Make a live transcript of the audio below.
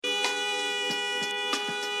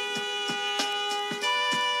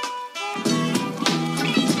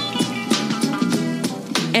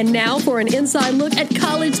And now for an inside look at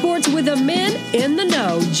college sports with the men in the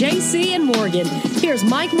know, JC and Morgan. Here's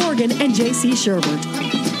Mike Morgan and JC Sherbert.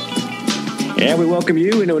 And we welcome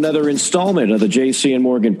you into another installment of the JC and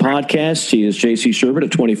Morgan podcast. He is JC Sherbert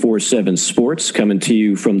of 24/7 Sports, coming to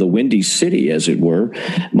you from the Windy City, as it were.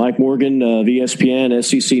 Mike Morgan of ESPN,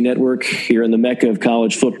 SEC Network, here in the Mecca of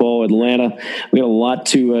college football, Atlanta. We have a lot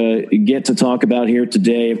to get to talk about here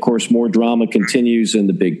today. Of course, more drama continues in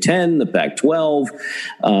the Big Ten, the Pac-12.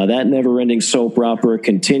 That never-ending soap opera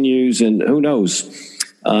continues, and who knows?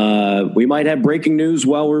 We might have breaking news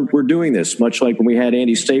while we're doing this, much like when we had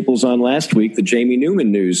Andy Staples on last week. The Jamie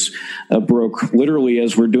Newman news broke literally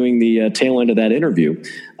as we're doing the tail end of that interview.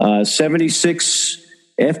 76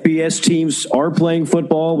 FBS teams are playing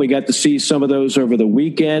football. We got to see some of those over the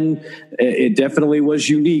weekend. It definitely was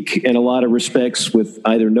unique in a lot of respects, with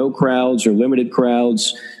either no crowds or limited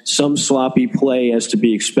crowds, some sloppy play as to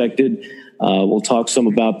be expected. We'll talk some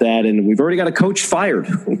about that, and we've already got a coach fired.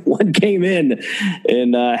 One came in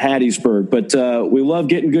Hattiesburg, but we love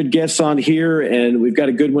getting good guests on here, and we've got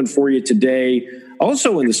a good one for you today.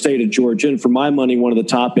 Also in the state of Georgia, and for my money, one of the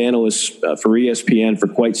top analysts for ESPN for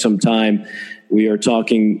quite some time. We are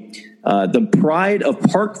talking the pride of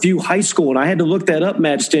Parkview High School, and I had to look that up,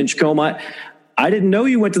 Matt Stinchcomb. I didn't know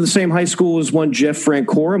you went to the same high school as one Jeff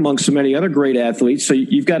Francoeur, amongst so many other great athletes. So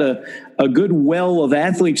you've got a good well of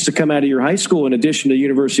athletes to come out of your high school in addition to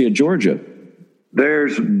University of Georgia. There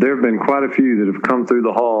have been quite a few that have come through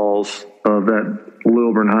the halls of that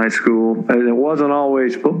Lilburn High School. And it wasn't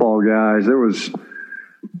always football guys.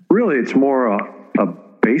 It's more a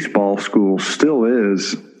baseball school, still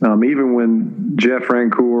is. Even when Jeff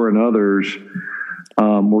Francoeur and others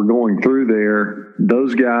were going through there,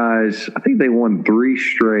 those guys, I think they won 3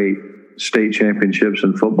 straight state championships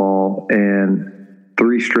in football and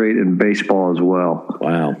 3 straight in baseball as well.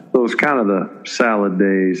 Wow. So it was kind of the salad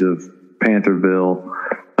days of Pantherville.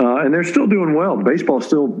 And they're still doing well. Baseball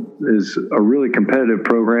still is a really competitive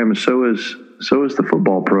program, and so is the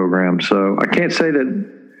football program. So I can't say that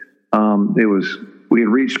we had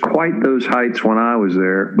reached quite those heights when I was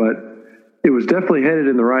there, but it was definitely headed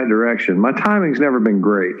in the right direction. My timing's never been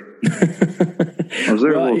great. I was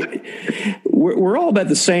there we're all about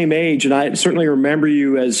the same age, and I certainly remember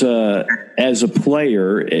you as a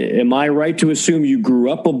player. Am I right to assume you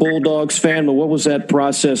grew up a Bulldogs fan? But what was that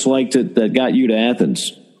process like that got you to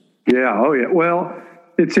Athens? Yeah. Oh, yeah. Well,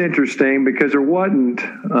 it's interesting because there wasn't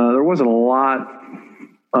a lot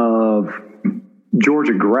of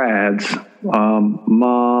Georgia grads.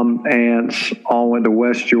 Mom, aunts all went to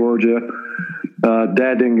West Georgia.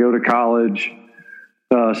 Dad didn't go to college.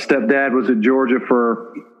 Stepdad was at Georgia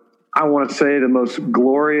for, I want to say, the most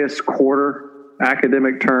glorious quarter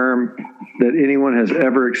academic term that anyone has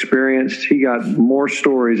ever experienced. He got more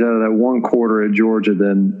stories out of that one quarter at Georgia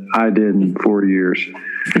than I did in 4 years.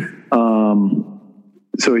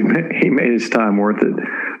 So he made his time worth it.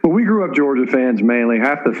 But we grew up Georgia fans mainly.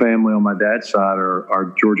 Half the family on my dad's side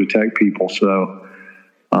are Georgia Tech people, so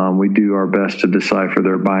we do our best to decipher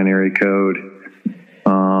their binary code.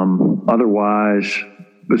 Otherwise,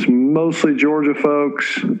 it's mostly Georgia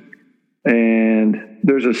folks, and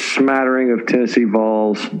there's a smattering of Tennessee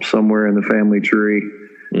Vols somewhere in the family tree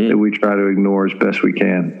that we try to ignore as best we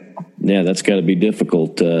can. Yeah, that's got to be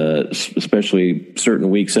difficult, especially certain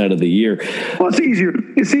weeks out of the year. Well, it's easier.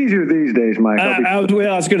 It's easier these days, Mike. I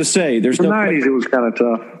was going to say, there's the 90s. It was kind of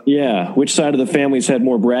tough. Yeah, which side of the family's had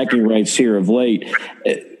more bragging rights here of late?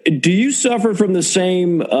 Do you suffer from the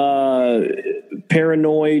same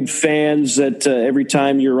paranoid fans that every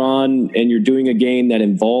time you're on and you're doing a game that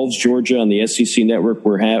involves Georgia on the SEC network,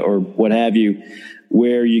 or what have you,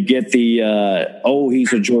 where you get the,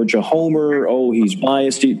 he's a Georgia homer, he's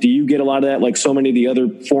biased? Do you get a lot of that, like so many of the other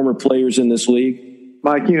former players in this league?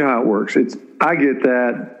 Mike, you know how it works. I get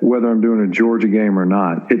that whether I'm doing a Georgia game or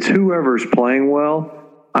not. It's whoever's playing well,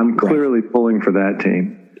 I'm clearly pulling for that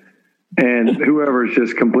team. And whoever's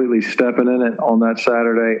just completely stepping in it on that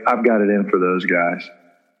Saturday, I've got it in for those guys.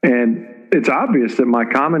 And it's obvious that my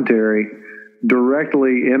commentary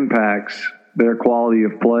directly impacts their quality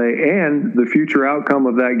of play and the future outcome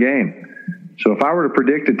of that game. So if I were to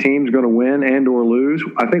predict a team's going to win and or lose,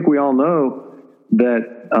 I think we all know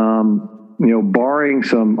that, barring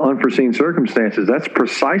some unforeseen circumstances, that's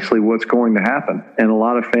precisely what's going to happen. And a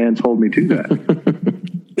lot of fans hold me to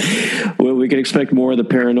that. Well, we can expect more of the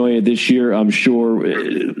paranoia this year, I'm sure.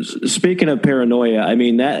 Speaking of paranoia, I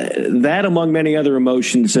mean, that among many other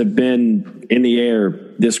emotions have been in the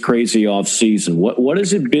air this crazy off season. What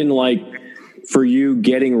has it been like for you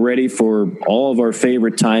getting ready for all of our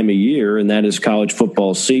favorite time of year, and that is college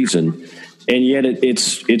football season? And yet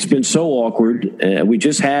it's been so awkward. We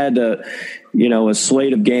just had a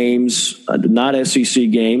slate of games, not SEC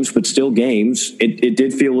games, but still games. It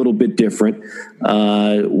did feel a little bit different.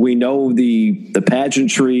 We know the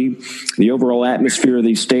pageantry, the overall atmosphere of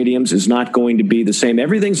these stadiums is not going to be the same.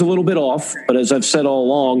 Everything's a little bit off, but as I've said all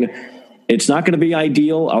along, it's not going to be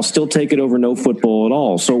ideal. I'll still take it over no football at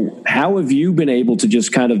all. So how have you been able to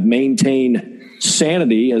just kind of maintain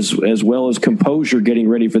sanity as well as composure getting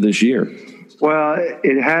ready for this year? Well,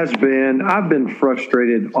 it has been. I've been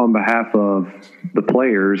frustrated on behalf of the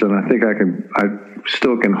players, and I think I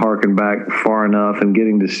still can harken back far enough and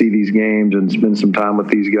getting to see these games and spend some time with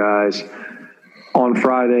these guys on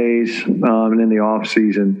Fridays and in the off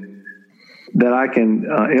season that I can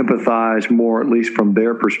empathize more, at least from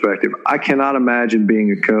their perspective. I cannot imagine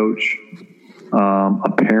being a coach,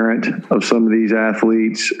 a parent of some of these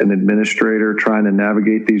athletes, an administrator trying to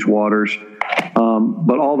navigate these waters.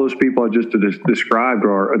 But all those people I just described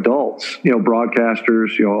are adults,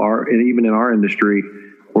 broadcasters, and even in our industry,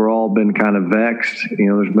 we're all been kind of vexed.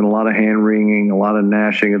 There's been a lot of hand wringing, a lot of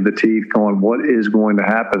gnashing of the teeth going, what is going to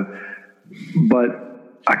happen? But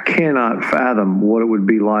I cannot fathom what it would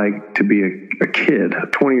be like to be a kid, a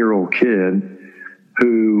 20-year-old kid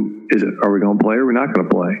who are we going to play or are we not going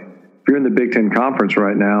to play? If you're in the Big Ten Conference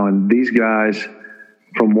right now and these guys,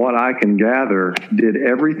 from what I can gather, did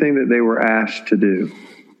everything that they were asked to do,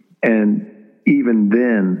 and even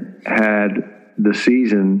then had the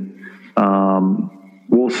season,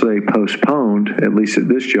 we'll say, postponed, at least at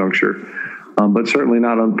this juncture, but certainly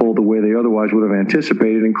not unfold the way they otherwise would have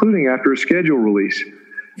anticipated, including after a schedule release.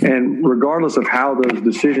 And regardless of how those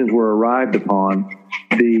decisions were arrived upon,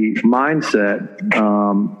 the mindset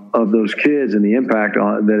of those kids and the impact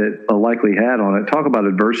that it likely had on it, talk about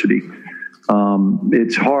adversity.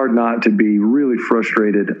 It's hard not to be really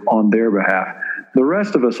frustrated on their behalf. The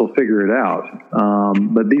rest of us will figure it out.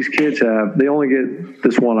 But these kids they only get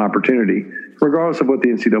this one opportunity, regardless of what the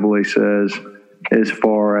NCAA says, as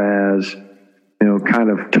far as, kind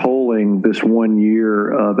of tolling this 1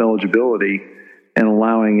 year of eligibility and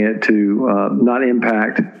allowing it to not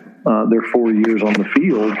impact their 4 years on the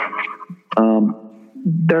field.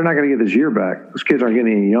 They're not going to get this year back. Those kids aren't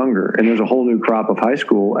getting any younger. And there's a whole new crop of high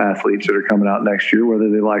school athletes that are coming out next year, whether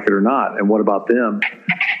they like it or not. And what about them?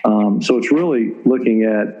 So it's really looking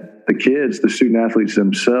at the kids, the student athletes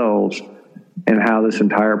themselves, and how this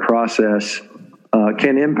entire process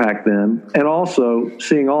can impact them. And also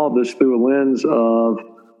seeing all of this through a lens of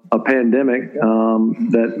a pandemic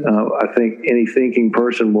that I think any thinking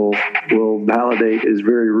person will validate is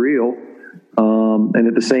very real. And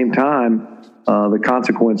at the same time, the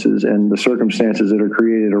consequences and the circumstances that are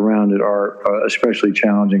created around it are especially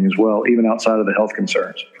challenging as well, even outside of the health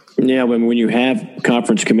concerns. Yeah, when you have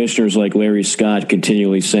conference commissioners like Larry Scott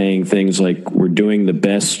continually saying things like, we're doing the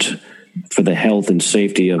best for the health and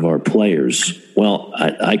safety of our players, well,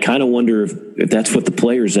 I kind of wonder if that's what the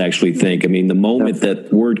players actually think. I mean, the moment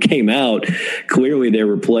that word came out, clearly there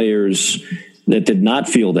were players that did not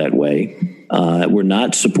feel that way. We're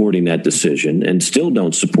not supporting that decision and still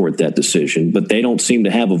don't support that decision, but they don't seem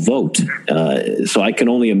to have a vote. So I can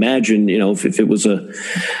only imagine, if it was a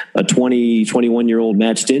 21-year-old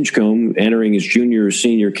Matt Stinchcomb entering his junior or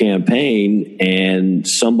senior campaign and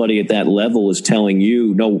somebody at that level is telling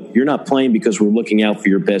you, no, you're not playing because we're looking out for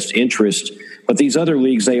your best interest. But these other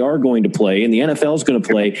leagues, they are going to play, and the NFL is going to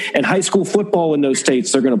play, and high school football in those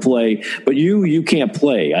states, they're going to play, but you can't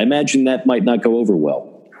play. I imagine that might not go over well.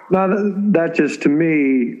 No, that just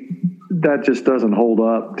doesn't hold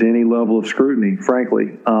up to any level of scrutiny,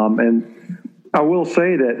 frankly. And I will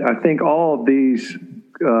say that I think all of these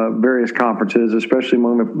various conferences, especially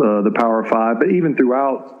among the Power Five, but even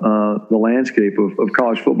throughout the landscape of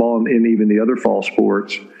college football and even the other fall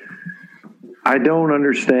sports, I don't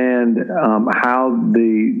understand how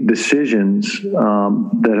the decisions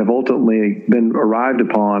that have ultimately been arrived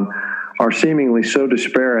upon are seemingly so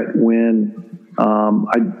disparate when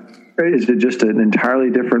is it just an entirely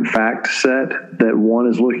different fact set that one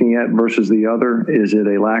is looking at versus the other? Is it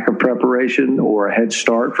a lack of preparation or a head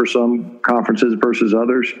start for some conferences versus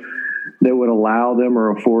others that would allow them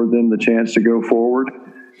or afford them the chance to go forward?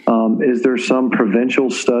 Is there some provincial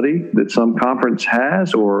study that some conference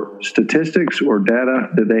has, or statistics or data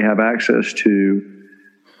that they have access to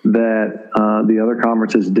that the other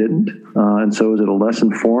conferences didn't? And so is it a less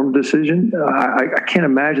informed decision? I can't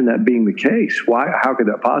imagine that being the case. Why? How could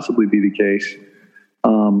that possibly be the case?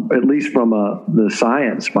 At least from the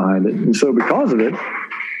science behind it. And so because of it,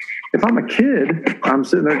 if I'm a kid, I'm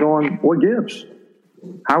sitting there going, what gives?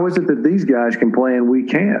 How is it that these guys can play and we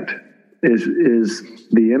can't? Is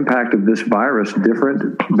the impact of this virus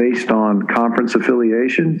different based on conference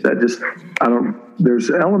affiliation?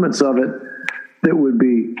 There's elements of it that would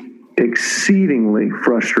be exceedingly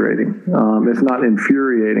frustrating, if not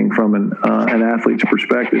infuriating from an athlete's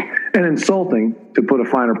perspective, and insulting, to put a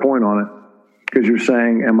finer point on it, because you're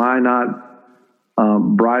saying, am I not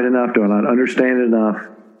bright enough? Do I not understand enough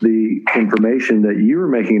the information that you were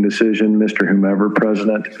making a decision, Mr. Whomever,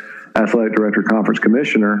 president, athletic director, conference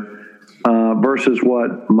commissioner, versus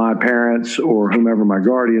what my parents or whomever my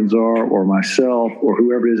guardians are, or myself, or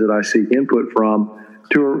whoever it is that I seek input from,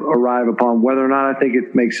 to arrive upon whether or not I think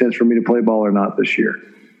it makes sense for me to play ball or not this year.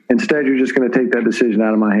 Instead, you're just going to take that decision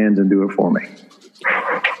out of my hands and do it for me.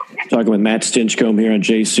 Talking with Matt Stinchcomb here on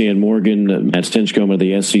JC and Morgan. Matt Stinchcomb of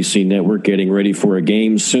the SEC Network, getting ready for a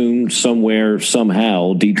game soon, somewhere,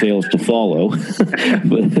 somehow, details to follow.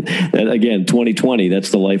 But again, 2020,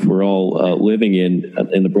 that's the life we're all living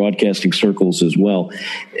in the broadcasting circles as well.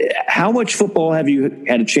 How much football have you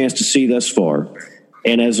had a chance to see thus far?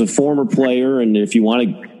 And as a former player, and if you want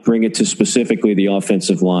to bring it to specifically the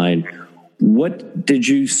offensive line, what did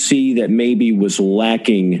you see that maybe was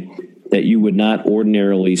lacking that you would not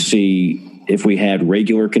ordinarily see if we had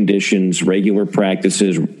regular conditions, regular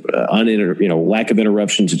practices, lack of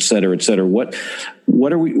interruptions, et cetera, et cetera? What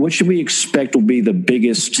should we expect will be the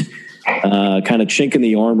biggest kind of chink in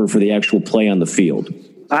the armor for the actual play on the field?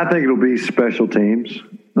 I think it'll be special teams.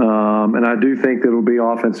 And I do think that it'll be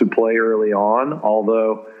offensive play early on,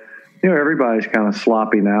 although, everybody's kind of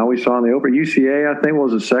sloppy now. We saw in the opener, UCA, I think,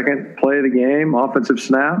 was the second play of the game, offensive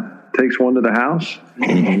snap, takes one to the house.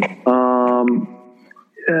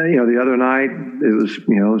 The other night, it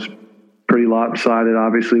was pretty lopsided,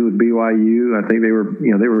 obviously, with BYU. I think they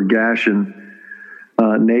were gashing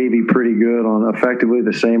Navy pretty good on effectively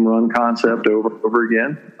the same run concept over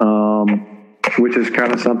again. Which is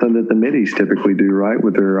kind of something that the middies typically do, right,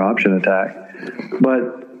 with their option attack.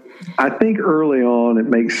 But I think early on it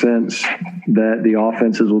makes sense that the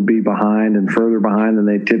offenses will be behind and further behind than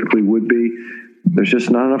they typically would be. There's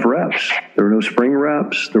just not enough reps. There were no spring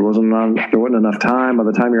reps. There wasn't enough time. By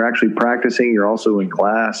the time you're actually practicing, you're also in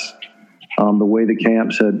class. The way the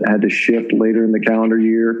camps had to shift later in the calendar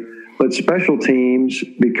year. But special teams,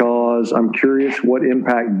 because I'm curious what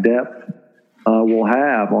impact depth will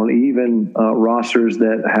have on even rosters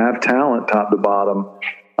that have talent top to bottom.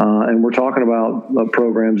 And we're talking about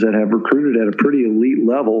programs that have recruited at a pretty elite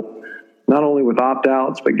level, not only with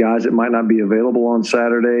opt-outs, but guys that might not be available on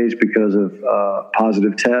Saturdays because of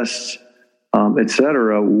positive tests, et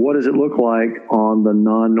cetera. What does it look like on the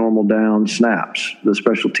non-normal down snaps, the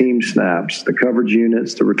special team snaps, the coverage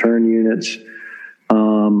units, the return units?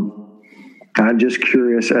 I'm just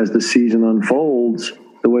curious as the season unfolds,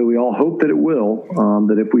 the way we all hope that it will,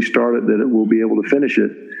 that if we start it, that it will be able to finish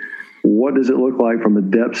it. What does it look like from a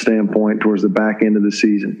depth standpoint towards the back end of the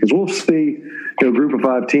season? Because we'll see, a group of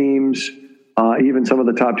 5 teams, even some of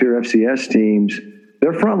the top tier FCS teams,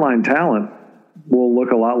 their frontline talent will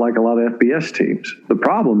look a lot like a lot of FBS teams. The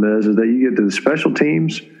problem is that you get to the special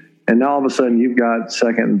teams, and now all of a sudden you've got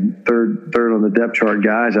second, third on the depth chart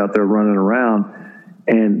guys out there running around,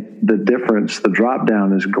 and the difference, the drop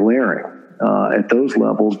down is glaring. At those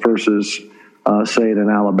levels versus, say, at an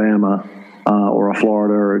Alabama or a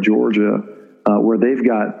Florida or a Georgia, where they've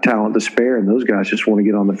got talent to spare, and those guys just want to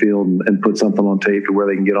get on the field and put something on tape to where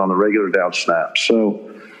they can get on the regular down snaps.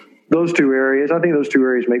 So those two areas, I think those two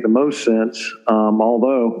areas make the most sense,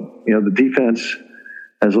 although, the defense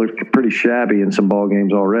has looked pretty shabby in some ball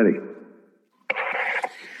games already.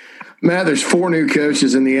 Matt, there's 4 new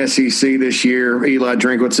coaches in the SEC this year. Eli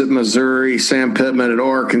Drinkwitz at Missouri, Sam Pittman at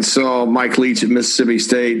Arkansas, Mike Leach at Mississippi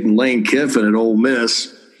State, and Lane Kiffin at Ole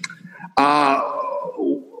Miss.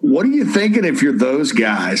 What are you thinking if you're those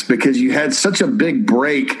guys? Because you had such a big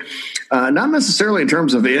break, not necessarily in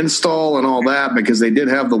terms of install and all that, because they did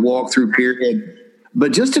have the walkthrough period,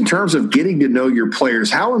 but just in terms of getting to know your players.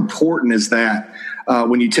 How important is that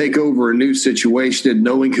when you take over a new situation and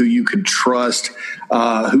knowing who you can trust,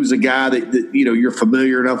 who's a guy that you're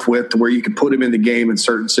familiar enough with to where you can put him in the game in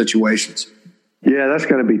certain situations? Yeah, that's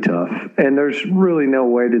going to be tough. And there's really no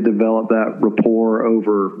way to develop that rapport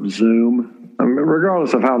over Zoom. I mean,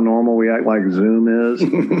 regardless of how normal we act like Zoom is,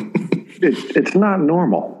 it's not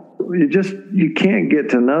normal. You can't get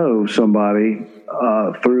to know somebody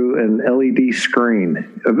through an LED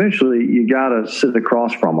screen. Eventually, you got to sit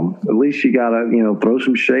across from them. At least you got to, throw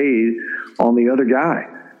some shade on the other guy.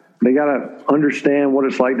 They got to understand what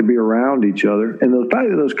it's like to be around each other. And the fact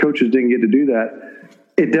that those coaches didn't get to do that,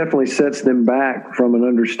 it definitely sets them back from an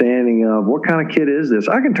understanding of what kind of kid is this.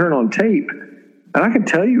 I can turn on tape And I can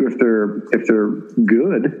tell you if they're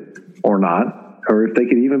good or not, or if they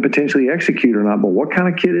could even potentially execute or not. But what kind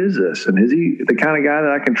of kid is this? And is he the kind of guy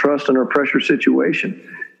that I can trust under a pressure situation?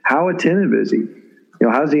 How attentive is he? You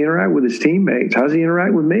know, how does he interact with his teammates? How does he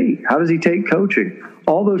interact with me? How does he take coaching?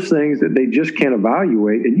 All those things that they just can't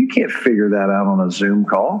evaluate, and you can't figure that out on a Zoom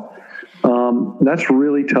call. That's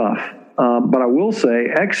really tough. But I will say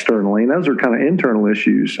externally, and those are kind of internal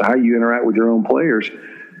issues, how you interact with your own players,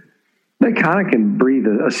 they kind of can breathe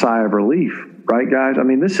a sigh of relief, right, guys? I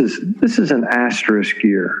mean, this is an asterisk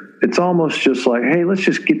year. It's almost just like, hey, let's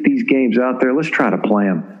just get these games out there. Let's try to play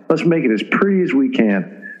them. Let's make it as pretty as we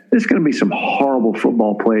can. There's going to be some horrible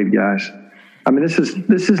football played, guys. I mean, this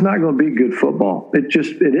is not going to be good football. It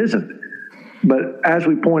isn't. But as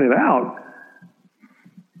we pointed out,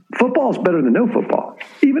 football is better than no football.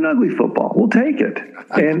 Even ugly football, we'll take it.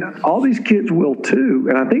 And all these kids will too.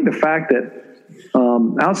 And I think the fact that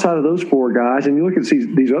outside of those four guys, and you look at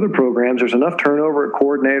these other programs, there's enough turnover at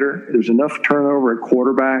coordinator, there's enough turnover at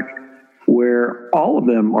quarterback, where all of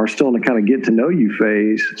them are still in the kind of get to know you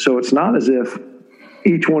phase. So it's not as if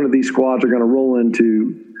each one of these squads are going to roll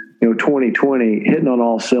into 2020 hitting on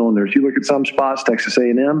all cylinders. You look at some spots, Texas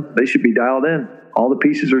A&M, they should be dialed in. All the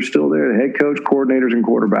pieces are still there. The head coach, coordinators, and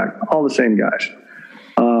quarterback, all the same guys.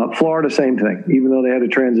 Florida, same thing, even though they had a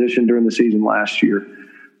transition during the season last year.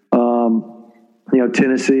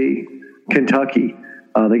 Tennessee, Kentucky,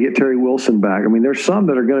 they get Terry Wilson back. I mean, there's some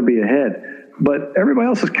that are going to be ahead, but everybody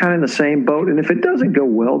else is kind of in the same boat. And if it doesn't go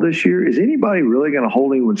well this year, is anybody really going to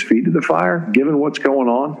hold anyone's feet to the fire, given what's going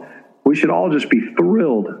on? We should all just be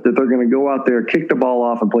thrilled that they're going to go out there, kick the ball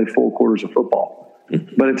off, and play full quarters of football.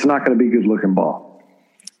 But it's not going to be good-looking ball.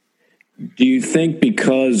 Do you think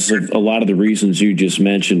because of a lot of the reasons you just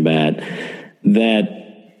mentioned, Matt, that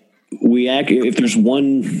if there's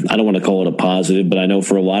one, I don't want to call it a positive, but I know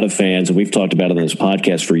for a lot of fans, and we've talked about it on this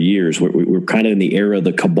podcast for years, we're kind of in the era of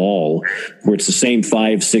the cabal, where it's the same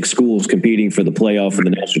 5-6 schools competing for the playoff and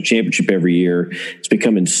the national championship every year. It's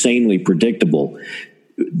become insanely predictable.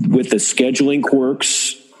 With the scheduling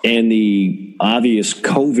quirks and the obvious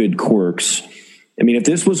COVID quirks, I mean, if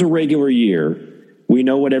this was a regular year, we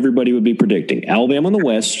know what everybody would be predicting. Alabama in the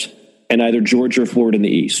West and either Georgia or Florida in the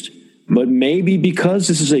East. But maybe because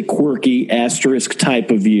this is a quirky asterisk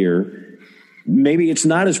type of year, maybe it's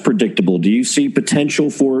not as predictable. Do you see potential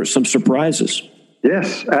for some surprises?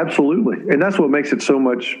 Yes, absolutely. And that's what makes it so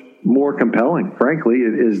much more compelling, frankly,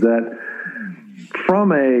 is that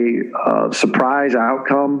from a surprise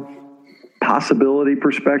outcome possibility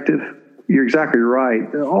perspective, you're exactly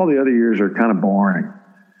right. All the other years are kind of boring.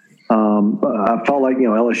 I felt like,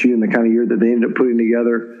 LSU and the kind of year that they ended up putting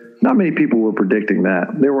together, not many people were predicting that.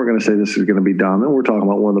 They weren't going to say this is going to be dominant. We're talking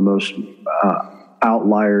about one of the most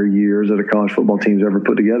outlier years that a college football team's ever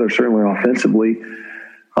put together, certainly offensively.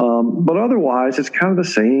 But otherwise, it's kind of the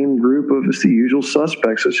same group of it's the usual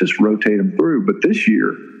suspects. Let's just rotate them through. But this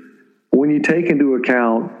year, when you take into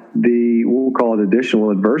account we'll call it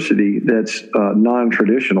additional adversity that's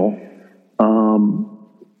non-traditional,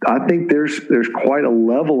 I think there's quite a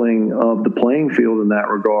leveling of the playing field in that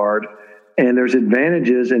regard. And there's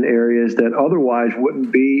advantages in areas that otherwise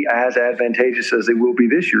wouldn't be as advantageous as they will be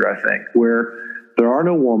this year, I think, where there are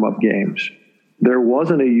no warm-up games. There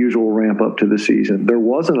wasn't a usual ramp-up to the season. There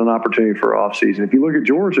wasn't an opportunity for off-season. If you look at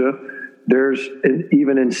Georgia, there's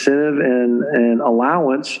even incentive and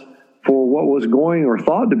allowance for what was going or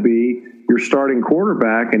thought to be your starting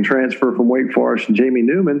quarterback and transfer from Wake Forest and Jamie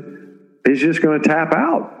Newman is just going to tap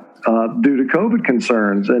out due to COVID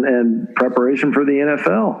concerns and preparation for the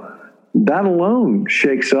NFL. That alone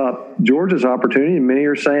shakes up Georgia's opportunity, and many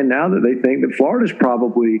are saying now that they think that Florida's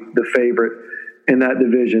probably the favorite in that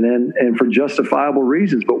division, and for justifiable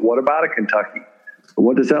reasons. But what about a Kentucky?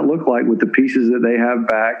 What does that look like with the pieces that they have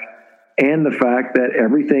back and the fact that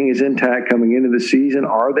everything is intact coming into the season?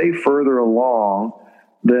 Are they further along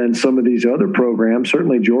than some of these other programs?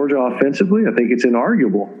 Certainly Georgia offensively, I think it's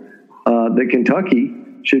inarguable that Kentucky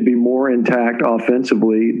should be more intact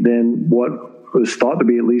offensively than what was thought to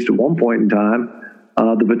be, at least at one point in time,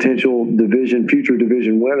 the potential future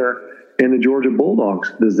division winner in the Georgia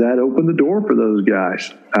Bulldogs. Does that open the door for those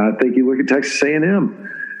guys? I think you look at Texas A&M.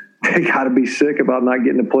 They got to be sick about not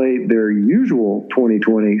getting to play their usual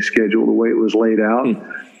 2020 schedule the way it was laid out.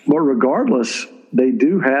 But regardless, they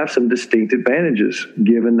do have some distinct advantages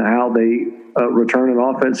given how they return an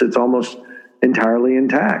offense that's almost entirely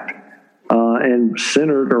intact and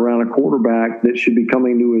centered around a quarterback that should be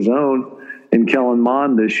coming to his own in Kellen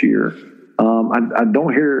Mond this year. I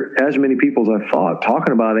don't hear as many people as I thought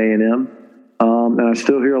talking about A&M and I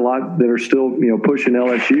still hear a lot that are still, pushing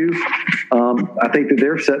LSU. I think that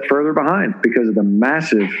they're set further behind because of the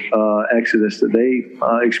massive exodus that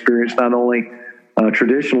they experienced, not only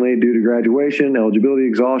traditionally due to graduation, eligibility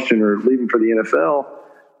exhaustion, or leaving for the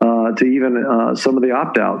NFL, to even some of the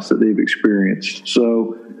opt-outs that they've experienced.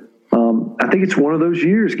 So I think it's one of those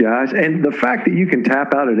years, guys. And the fact that you can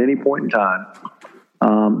tap out at any point in time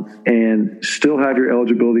and still have your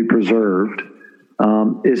eligibility preserved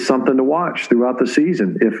is something to watch throughout the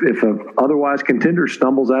season. If an otherwise contender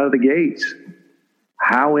stumbles out of the gates,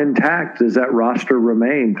 how intact does that roster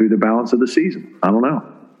remain through the balance of the season? I don't know.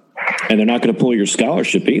 And they're not going to pull your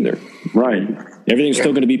scholarship either. Right. Everything's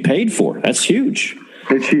still going to be paid for. That's huge.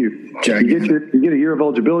 It's huge. You get a year of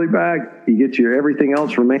eligibility back. You get everything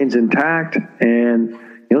else remains intact, and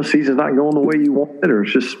season's not going the way you want it, or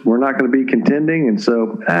it's just we're not going to be contending. And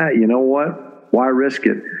so, you know what? Why risk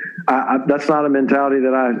it? That's not a mentality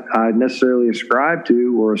that I necessarily ascribe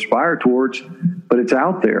to or aspire towards, but it's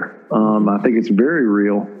out there. I think it's very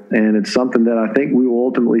real, and it's something that I think we will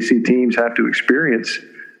ultimately see teams have to experience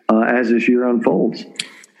as this year unfolds.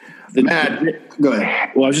 Matt, go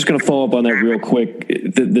ahead. Well, I was just going to follow up on that real quick.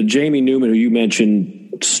 The Jamie Newman, who you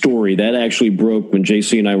mentioned, story, that actually broke when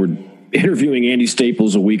JC and I were interviewing Andy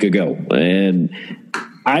Staples a week ago. And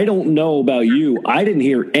I don't know about you. I didn't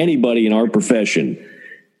hear anybody in our profession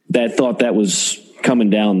that thought that was coming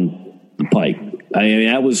down the pike. I mean,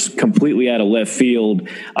 that was completely out of left field.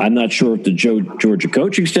 I'm not sure if the Georgia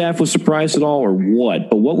coaching staff was surprised at all or what,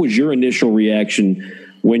 but what was your initial reaction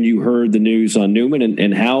when you heard the news on Newman,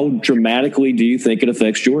 and how dramatically do you think it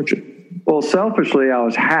affects Georgia? Well, selfishly, I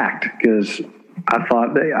was hacked because I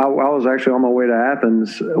thought I was actually on my way to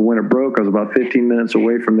Athens when it broke. I was about 15 minutes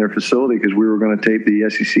away from their facility because we were going to tape the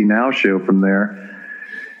SEC Now show from there.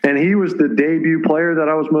 And he was the debut player that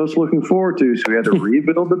I was most looking forward to. So we had to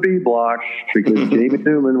rebuild the B block because Jamie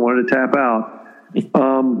Newman wanted to tap out.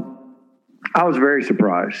 I was very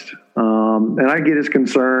surprised. And I get his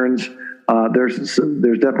concerns. There's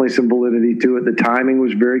definitely some validity to it. The timing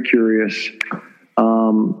was very curious.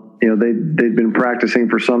 They'd been practicing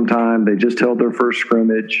for some time. They just held their first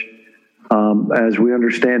scrimmage. As we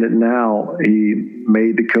understand it now, he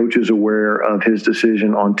made the coaches aware of his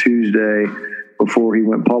decision on Tuesday before he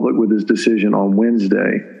went public with his decision on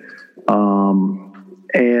Wednesday.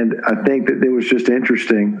 And I think that it was just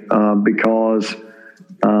interesting because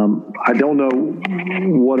I don't know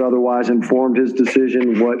what otherwise informed his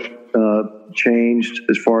decision, what changed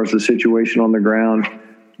as far as the situation on the ground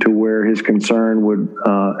to where his concern would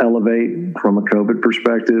elevate from a COVID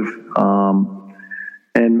perspective.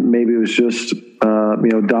 And maybe it was just,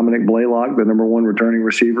 Dominic Blaylock, the number one returning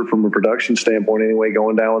receiver from a production standpoint anyway,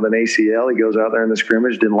 going down with an ACL. He goes out there in the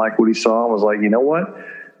scrimmage, didn't like what he saw, and was like, you know what?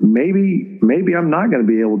 Maybe I'm not going to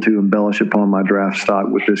be able to embellish upon my draft stock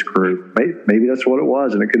with this crew. Maybe that's what it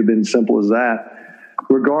was, and it could have been as simple as that.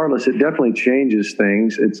 Regardless, it definitely changes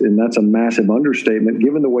things, and that's a massive understatement,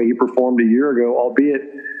 given the way he performed a year ago, albeit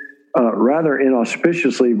rather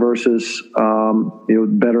inauspiciously versus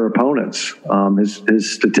better opponents.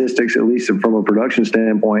 His statistics, at least from a production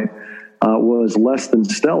standpoint, was less than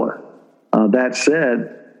stellar. That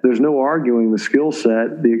said, there's no arguing the skill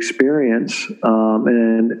set, the experience,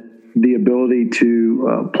 and the ability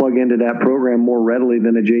to plug into that program more readily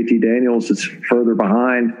than a JT Daniels that's further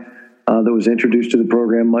behind, that was introduced to the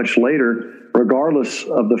program much later, regardless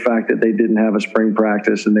of the fact that they didn't have a spring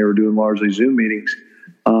practice and they were doing largely Zoom meetings.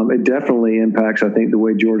 It definitely impacts, I think, the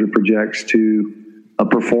way Georgia projects to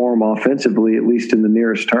perform offensively, at least in the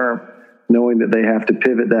nearest term, knowing that they have to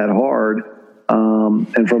pivot that hard.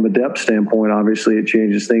 And from a depth standpoint, obviously, it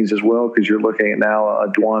changes things as well because you're looking at now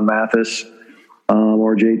a Dwan Mathis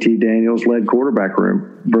or JT Daniels-led quarterback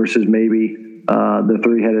room versus maybe the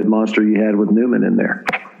three-headed monster you had with Newman in there.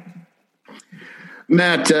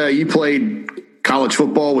 Matt, you played college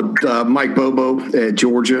football with Mike Bobo at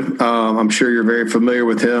Georgia. I'm sure you're very familiar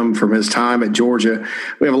with him from his time at Georgia.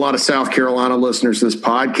 We have a lot of South Carolina listeners to this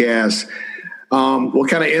podcast. What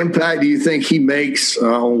kind of impact do you think he makes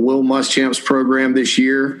on Will Muschamp's program this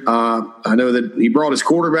year? I know that he brought his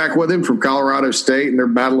quarterback with him from Colorado State, and they're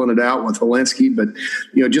battling it out with Helinski. But,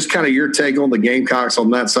 just kind of your take on the Gamecocks on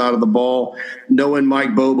that side of the ball, knowing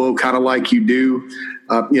Mike Bobo kind of like you do,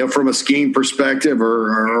 from a scheme perspective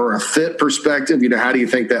or a fit perspective, how do you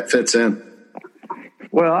think that fits in?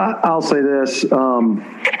 Well, I'll say this.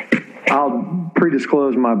 I'll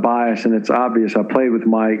predisclose my bias, and it's obvious. I played with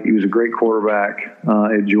Mike. He was a great quarterback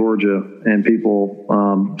at Georgia, and people,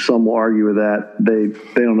 some will argue with that.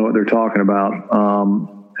 They don't know what they're talking about.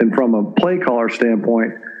 And from a play caller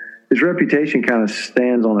standpoint, his reputation kind of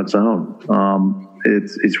stands on its own.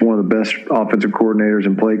 It's one of the best offensive coordinators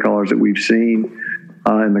and play callers that we've seen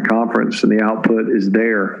in the conference, and the output is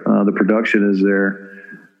there. The production is there.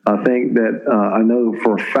 I think that I know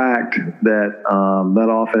for a fact that that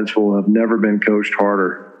offense will have never been coached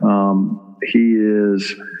harder. He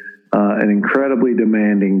is an incredibly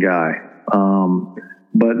demanding guy,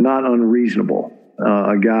 but not unreasonable.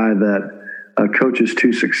 A guy that coaches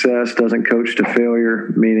to success, doesn't coach to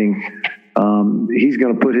failure, meaning he's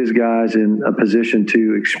going to put his guys in a position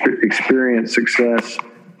to experience success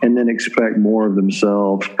and then expect more of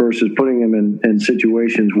themselves versus putting them in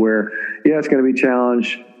situations where, yeah, it's going to be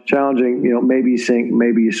challenging, maybe you sink,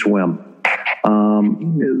 maybe you swim.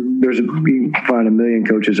 You find a million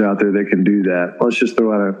coaches out there that can do that. Let's just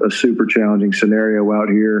throw out a super challenging scenario out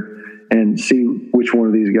here and see which one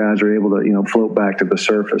of these guys are able to, float back to the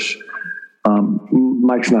surface.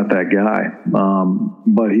 Mike's not that guy,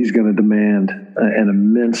 but he's going to demand an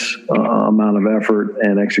immense amount of effort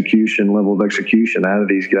and level of execution out of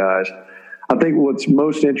these guys. I think what's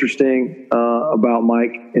most interesting about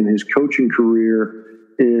Mike in his coaching career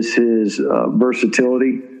is his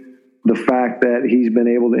versatility, the fact that he's been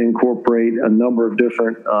able to incorporate a number of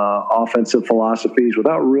different offensive philosophies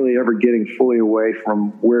without really ever getting fully away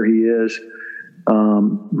from where he is.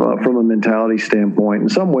 From a mentality standpoint. In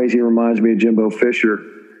some ways, he reminds me of Jimbo Fisher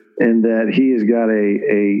in that he has got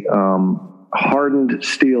a hardened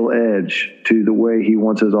steel edge to the way he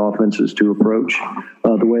wants his offenses to approach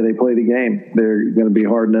the way they play the game. They're going to be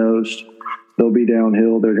hard-nosed. They'll be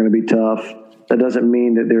downhill. They're going to be tough. That doesn't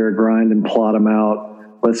mean that they're a grind and plot them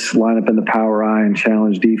out. Let's line up in the power eye and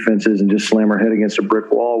challenge defenses and just slam our head against a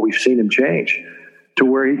brick wall. We've seen him change to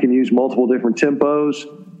where he can use multiple different tempos.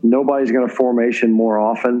 Nobody's going to formation more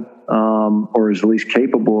often, or is at least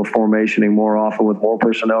capable of formationing more often with more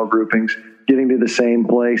personnel groupings, getting to the same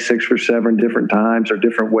play 6 or 7 different times or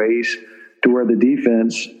different ways to where the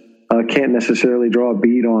defense can't necessarily draw a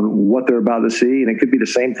bead on what they're about to see. And it could be the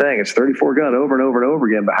same thing. It's 34 gut over and over and over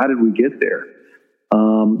again, but how did we get there?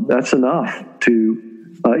 That's enough to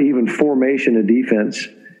even formation a defense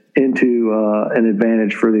into an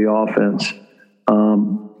advantage for the offense.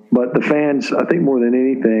 But the fans, I think more than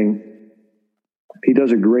anything, he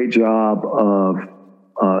does a great job of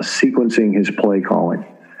sequencing his play calling,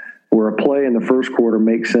 where a play in the first quarter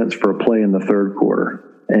makes sense for a play in the third quarter.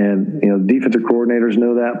 And, defensive coordinators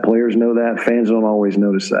know that, players know that, fans don't always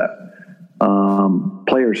notice that.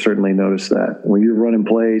 Players certainly notice that. When you're running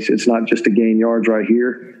plays, it's not just to gain yards right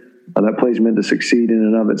here. That play's meant to succeed in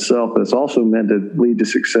and of itself, but it's also meant to lead to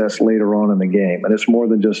success later on in the game. And it's more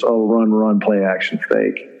than just, run, play action,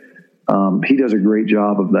 fake. He does a great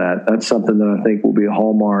job of that. That's something that I think will be a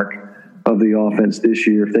hallmark of the offense this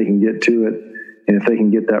year if they can get to it and if they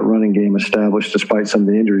can get that running game established despite some of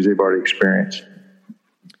the injuries they've already experienced.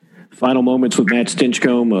 Final moments with Matt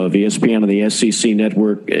Stinchcomb of ESPN on the SEC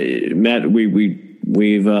Network. Matt,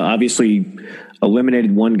 we've obviously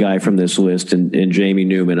eliminated one guy from this list in Jamie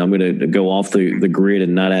Newman. I'm going to go off the grid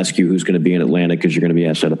and not ask you who's going to be in Atlanta because you're going to be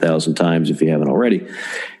asked that 1,000 times if you haven't already.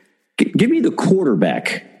 Give me the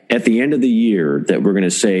quarterback at the end of the year that we're going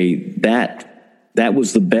to say that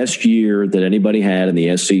was the best year that anybody had in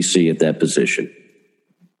the SEC at that position.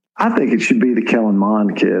 I think it should be the Kellen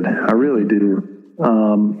Mond kid. I really do.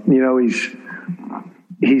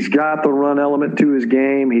 He's got the run element to his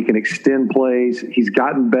game. He can extend plays. He's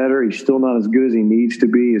gotten better. He's still not as good as he needs to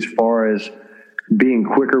be as far as being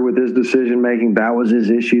quicker with his decision-making. That was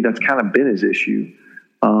his issue. That's kind of been his issue.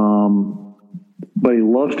 But he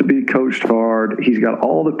loves to be coached hard. He's got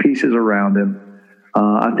all the pieces around him.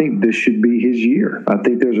 I think this should be his year. I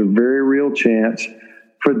think there's a very real chance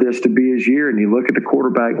for this to be his year. And you look at the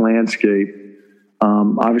quarterback landscape,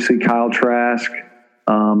 obviously Kyle Trask,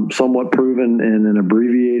 somewhat proven in an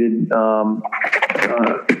abbreviated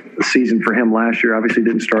season for him last year. Obviously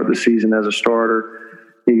didn't start the season as a starter.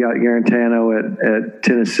 You got Garantano at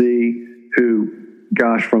Tennessee, who,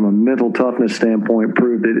 gosh, from a mental toughness standpoint,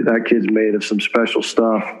 proved that kid's made of some special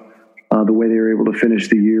stuff, the way they were able to finish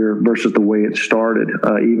the year versus the way it started,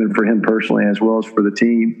 even for him personally as well as for the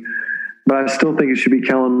team. But I still think it should be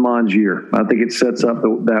Kellen Mond's year. I think it sets up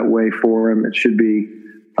that way for him. It should be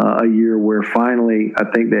a year where finally I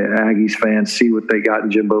think the Aggies fans see what they got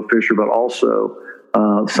in Jimbo Fisher, but also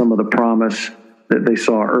some of the promise that they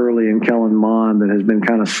saw early in Kellen Mond that has been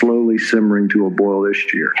kind of slowly simmering to a boil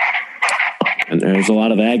this year. And there's a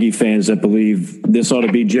lot of Aggie fans that believe this ought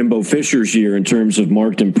to be Jimbo Fisher's year in terms of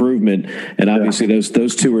marked improvement. And obviously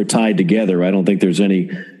those two are tied together. I don't think there's any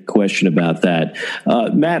question about that.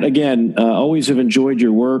 Matt, again, always have enjoyed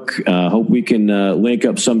your work. Hope we can link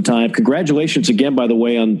up sometime. Congratulations again, by the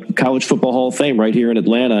way, on College Football Hall of Fame right here in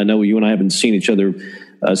Atlanta. I know you and I haven't seen each other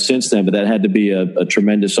since then, but that had to be a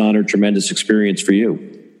tremendous honor, tremendous experience for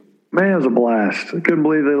you. Man, it was a blast. I couldn't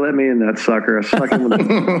believe they let me in that sucker. I stuck in the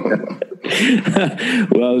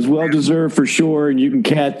Well, it was well-deserved for sure, and you can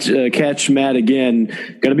catch Matt again.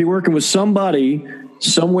 Going to be working with somebody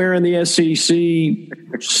somewhere in the SEC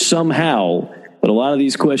somehow, but a lot of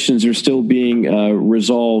these questions are still being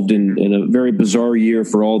resolved in a very bizarre year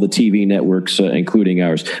for all the TV networks, including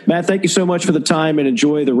ours. Matt, thank you so much for the time, and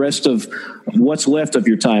enjoy the rest of what's left of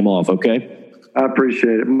your time off, okay? I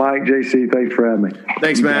appreciate it. Mike, JC, thanks for having me.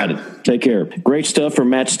 Thanks, Matt. Take care. Great stuff from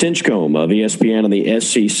Matt Stinchcomb of ESPN on the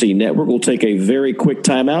SEC Network. We'll take a very quick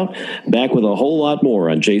timeout. Back with a whole lot more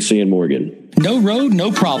on JC and Morgan. No road,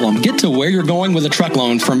 no problem. Get to where you're going with a truck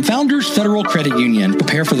loan from Founders Federal Credit Union.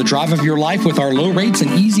 Prepare for the drive of your life with our low rates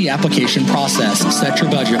and easy application process. Set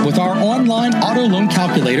your budget with our online auto loan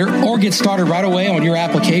calculator or get started right away on your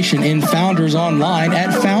application in Founders online at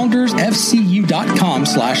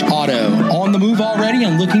foundersfcu.com/auto. On the move already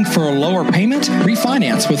and looking for a lower payment?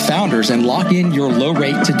 Refinance with Founders and lock in your low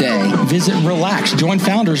rate today. Visit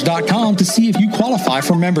RelaxJoinFounders.com to see if you qualify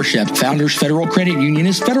for membership. Founders Federal Credit Union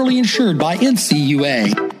is federally insured by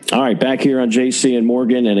NCUA. All right, back here on JC and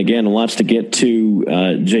Morgan, and again, lots to get to,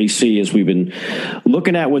 JC, as we've been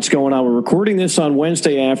looking at what's going on. We're recording this on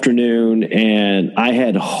Wednesday afternoon, and I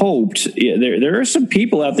had hoped there are some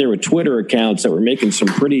people out there with Twitter accounts that were making some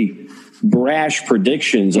pretty brash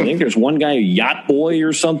predictions. I think there's one guy, Yacht Boy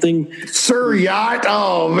or something. Sir Yacht?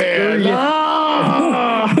 Oh, man.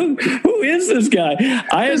 Who is this guy?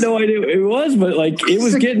 I had no idea who it was, but it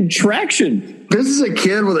was getting traction. This is a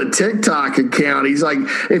kid with a TikTok account. He's like,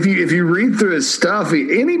 if you read through his stuff,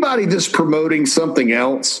 anybody just promoting something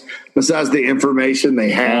else besides the information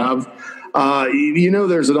they have,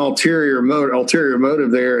 there's an ulterior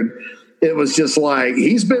motive there. And it was just like,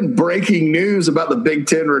 he's been breaking news about the Big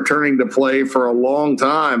Ten returning to play for a long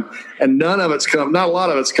time, and not a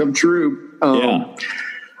lot of it's come true.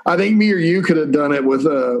 I think me or you could have done it with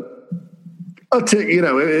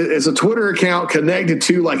it's a Twitter account connected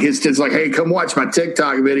to it's like, hey, come watch my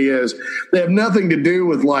TikTok videos. They have nothing to do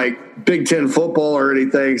with Big Ten football or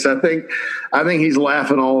anything. So I think he's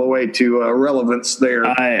laughing all the way to relevance there.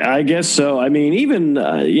 I guess so. I mean, even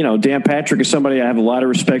Dan Patrick is somebody I have a lot of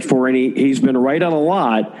respect for, and he's been right on a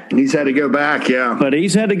lot. He's had to go back, yeah. But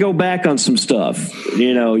he's had to go back on some stuff.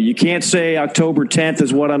 You can't say October 10th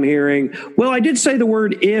is what I'm hearing. Well, I did say the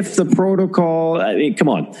word if the protocol. I mean, come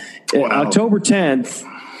on. Wow. October 10th,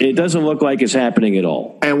 it doesn't look like it's happening at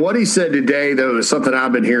all. And what he said today, though, is something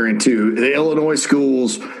I've been hearing, too. The Illinois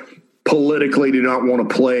schools politically do not want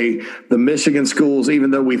to play the Michigan schools,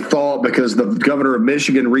 even though we thought, because the governor of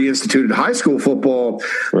Michigan reinstituted high school football,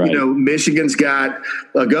 right. Michigan's got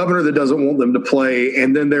a governor that doesn't want them to play,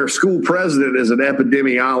 and then their school president is an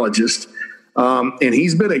epidemiologist. And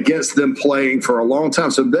he's been against them playing for a long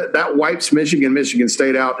time. So that wipes Michigan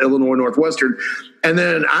State out, Illinois, Northwestern. And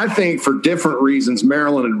then I think for different reasons,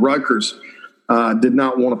 Maryland and Rutgers did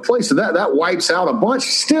not want to play. So that wipes out a bunch.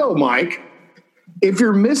 Still, Mike, if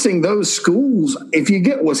you're missing those schools, if you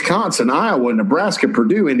get Wisconsin, Iowa, Nebraska,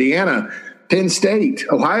 Purdue, Indiana, Penn State,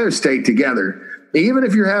 Ohio State together, even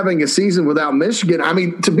if you're having a season without Michigan, I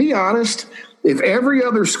mean, to be honest, if every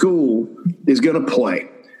other school is going to play,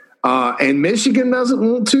 and Michigan doesn't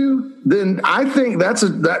want to, then I think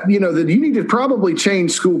that you need to probably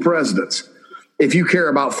change school presidents if you care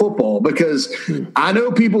about football, because I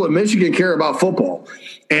know people at Michigan care about football,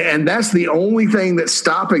 and that's the only thing that's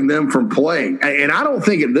stopping them from playing. And I don't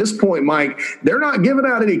think at this point, Mike, they're not giving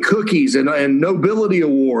out any cookies and nobility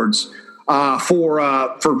awards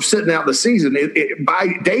for sitting out the season. By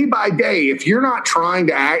day, if you're not trying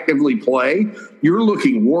to actively play, you're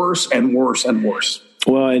looking worse and worse and worse.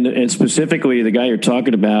 Well, and specifically, the guy you're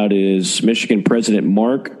talking about is Michigan President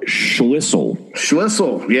Mark Schlissel.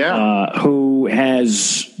 Yeah. Who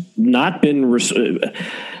has not been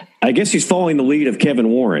I guess he's following the lead of Kevin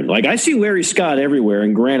Warren. I see Larry Scott everywhere,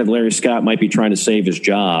 and granted, Larry Scott might be trying to save his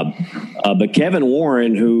job. But Kevin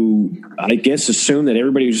Warren, who I guess assumed that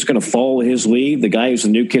everybody was just going to follow his lead, the guy who's the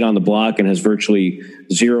new kid on the block and has virtually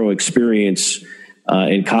zero experience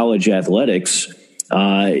in college athletics,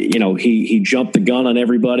 he jumped the gun on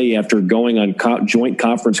everybody after going on joint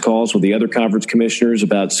conference calls with the other conference commissioners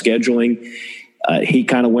about scheduling. He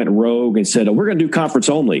kind of went rogue and said, we're going to do conference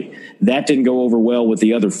only. That didn't go over well with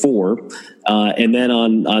the other four. And then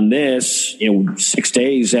on this, 6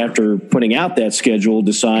 days after putting out that schedule,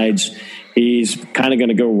 decides he's kind of going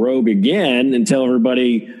to go rogue again and tell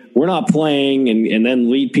everybody we're not playing, and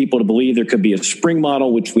then lead people to believe there could be a spring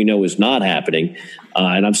model, which we know is not happening.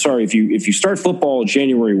 And I'm sorry, if you start football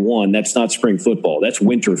January 1, that's not spring football. That's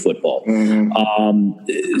winter football. Mm-hmm.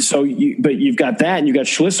 But you've got that, and you've got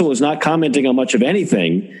Schlissel is not commenting on much of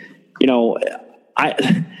anything.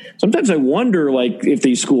 Sometimes I wonder, like, if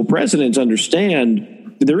these school presidents understand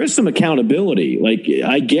there is some accountability. Like,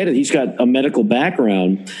 I get it. He's got a medical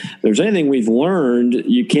background. If there's anything we've learned,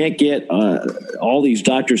 you can't get all these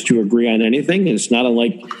doctors to agree on anything. And it's not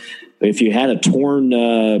unlike if you had a torn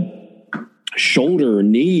shoulder or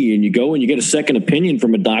knee and you go and you get a second opinion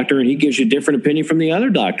from a doctor and he gives you a different opinion from the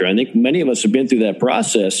other doctor. I think many of us have been through that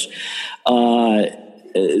process.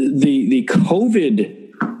 The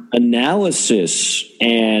COVID analysis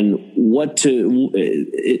and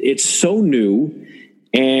it's so new.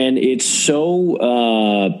 And it's so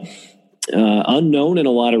unknown in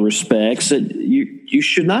a lot of respects that you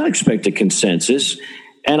should not expect a consensus.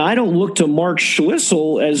 And I don't look to Mark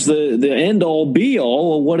Schlissel as the end-all,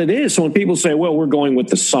 be-all of what it is. So when people say, well, we're going with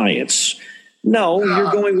the science. No,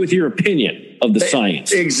 you're going with your opinion of the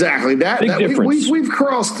science. Exactly. Big difference. We've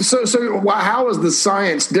crossed. So how is the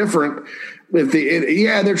science different?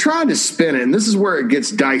 They're trying to spin it. And this is where it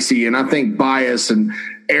gets dicey. And I think bias and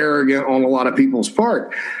arrogant on a lot of people's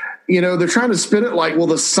part. They're trying to spin it like, well,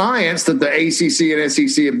 the science that the ACC and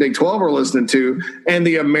SEC and Big 12 are listening to, and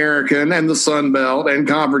the American and the Sun Belt and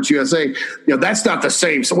Conference USA, that's not the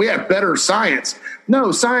same. So we have better science.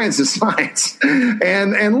 No, science is science.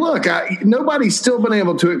 And look, nobody's still been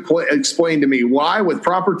able to explain to me why, with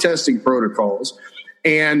proper testing protocols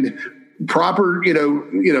and proper,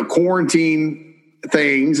 quarantine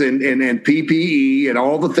things and PPE and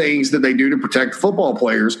all the things that they do to protect football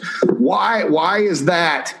players. Why is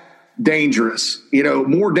that dangerous?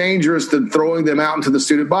 More dangerous than throwing them out into the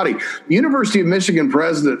student body. University of Michigan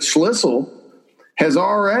President Schlissel has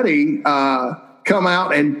already come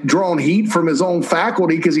out and drawn heat from his own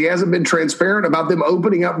faculty because he hasn't been transparent about them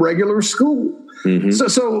opening up regular school. Mm-hmm.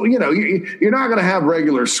 So you're not going to have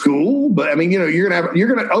regular school, but I mean, you're going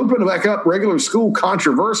to open back up regular school,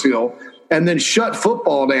 controversial, and then shut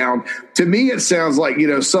football down. To me, it sounds like,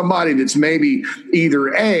 somebody that's maybe either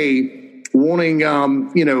wanting,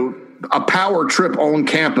 a power trip on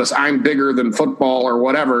campus. I'm bigger than football or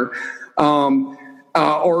whatever.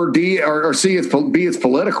 Or C, it's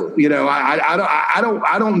political.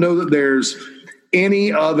 I don't know that there's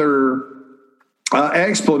any other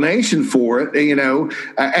explanation for it,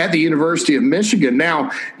 at the University of Michigan. Now,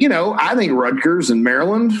 I think Rutgers and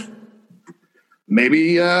Maryland,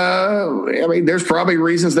 maybe, there's probably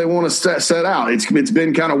reasons they want to set out. It's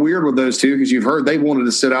been kind of weird with those two because you've heard they wanted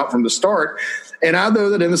to sit out from the start. And I know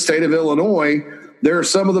that in the state of Illinois, there are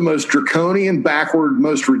some of the most draconian, backward,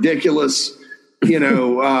 most ridiculous,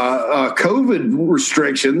 COVID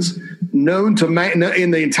restrictions known to in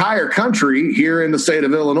the entire country here in the state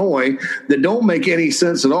of Illinois that don't make any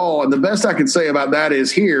sense at all. And the best I can say about that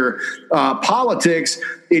is here, politics,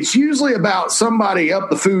 it's usually about somebody up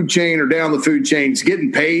the food chain or down the food chains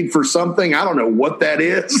getting paid for something. I don't know what that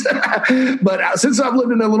is. But since I've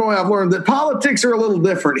lived in Illinois, I've learned that politics are a little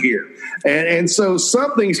different here. And so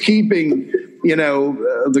something's keeping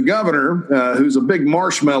the governor, who's a big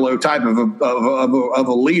marshmallow type of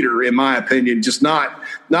a leader, in my opinion, just not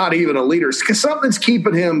even a leader. Something's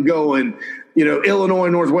keeping him going. Illinois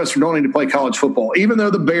and Northwestern don't need to play college football, even though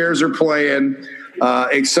the Bears are playing,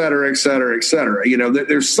 et cetera, et cetera, et cetera.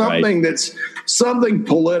 There's something that's something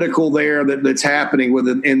political there that's happening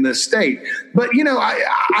in this state. But,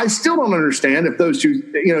 I still don't understand if those two,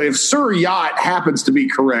 if Sir Yacht happens to be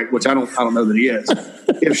correct, which I don't know that he is.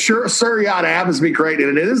 If Sir Yacht happens to be correct,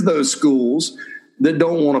 and it is those schools that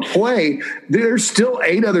don't want to play, there's still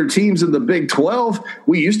 8 other teams in the Big 12.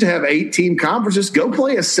 We used to have 8-team conferences. Go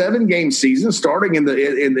play a 7-game season starting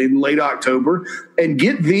in late October and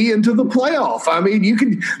get into the playoff. I mean,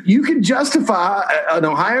 you can justify an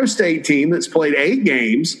Ohio State team that's played 8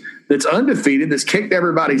 games, that's undefeated, that's kicked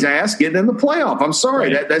everybody's ass, getting in the playoff. I'm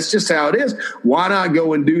sorry, right. That's just how it is. Why not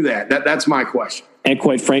go and do that? That's my question. And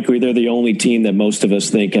quite frankly, they're the only team that most of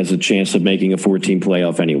us think has a chance of making a 14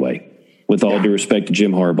 playoff anyway. With all due respect to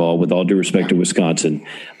Jim Harbaugh, with all due respect to Wisconsin,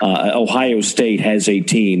 Ohio State has a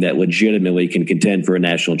team that legitimately can contend for a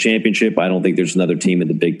national championship. I don't think there's another team in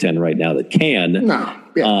the Big Ten right now that can. No.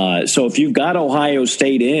 Yeah. So if you've got Ohio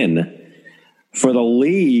State in, for the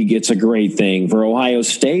league, it's a great thing. For Ohio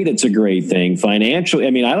State, it's a great thing. Financially,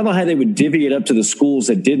 I mean, I don't know how they would divvy it up to the schools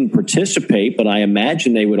that didn't participate, but I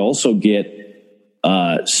imagine they would also get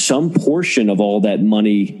some portion of all that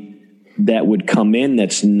money that would come in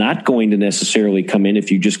that's not going to necessarily come in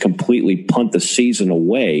if you just completely punt the season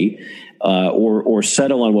away, or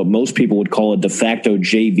settle on what most people would call a de facto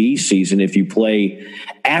JV season if you play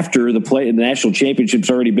after the national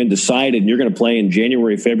championship's already been decided and you're going to play in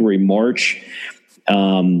January, February, March.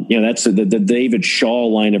 That's the David Shaw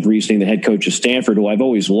line of reasoning, the head coach of Stanford, who I've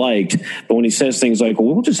always liked. But when he says things like,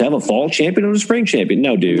 well, we'll just have a fall champion and a spring champion.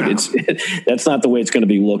 No, dude, that's not the way it's going to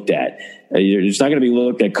be looked at. It's not going to be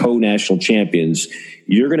looked at co-national champions.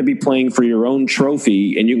 You're going to be playing for your own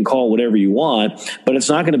trophy, and you can call it whatever you want, but it's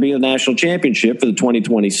not going to be a national championship for the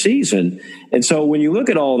 2020 season. And so when you look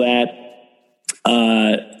at all that,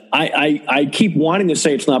 I keep wanting to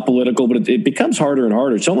say it's not political, but it becomes harder and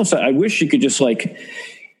harder. It's almost, I wish you could just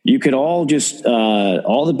you could all just,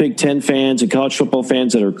 all the Big Ten fans and college football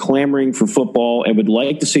fans that are clamoring for football and would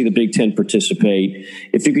like to see the Big Ten participate,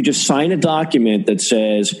 if you could just sign a document that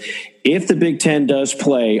says, if the Big Ten does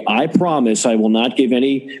play, I promise I will not give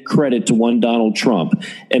any credit to one Donald Trump.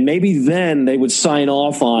 And maybe then they would sign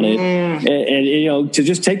off on it and to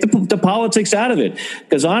just take the politics out of it.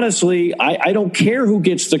 Because honestly, I don't care who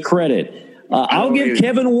gets the credit. I'll give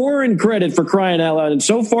Kevin Warren credit for crying out loud. And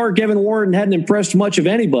so far, Kevin Warren hadn't impressed much of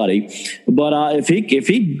anybody. But if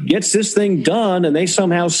he gets this thing done and they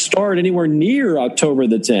somehow start anywhere near October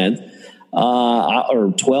the 10th, or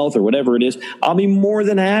 12th or whatever it is, I'll be more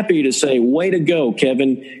than happy to say, way to go,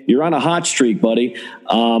 Kevin. You're on a hot streak, buddy.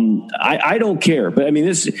 I don't care. But I mean,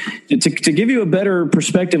 this to give you a better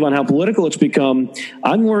perspective on how political it's become,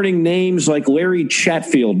 I'm learning names like Larry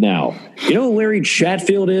Chatfield now. You know who Larry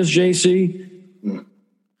Chatfield is, JC?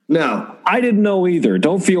 No. I didn't know either.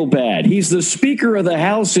 Don't feel bad. He's the Speaker of the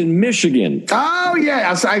House in Michigan. Oh,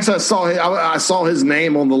 yeah. I saw his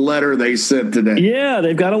name on the letter they sent today. Yeah,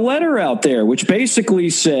 they've got a letter out there which basically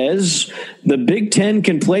says the Big Ten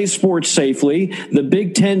can play sports safely. The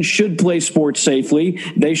Big Ten should play sports safely.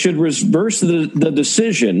 They should reverse the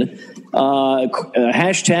decision.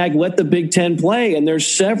 Hashtag let the Big Ten play. And there's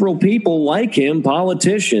several people like him,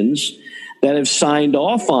 politicians, that have signed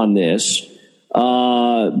off on this.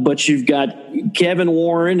 But you've got Kevin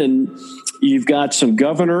Warren and you've got some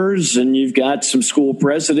governors and you've got some school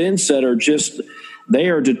presidents that are they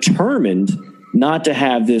are determined not to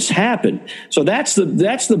have this happen. So that's the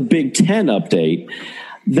Big Ten update.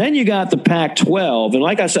 Then you got the Pac-12. And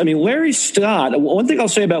like I said, I mean, Larry Scott, one thing I'll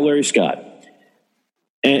say about Larry Scott,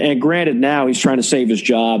 and granted now he's trying to save his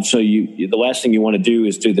job. So the last thing you want to do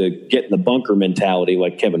is do the get in the bunker mentality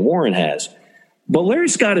like Kevin Warren has. But Larry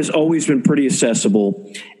Scott has always been pretty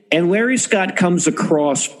accessible, and Larry Scott comes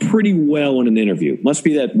across pretty well in an interview. Must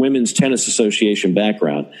be that Women's Tennis Association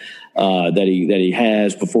background that he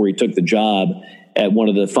has before he took the job at one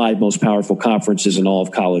of the 5 most powerful conferences in all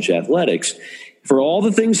of college athletics. For all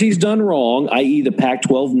the things he's done wrong, i.e. the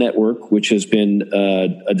Pac-12 network, which has been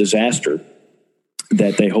a disaster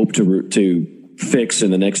that they hope to fix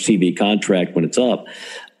in the next TV contract when it's up,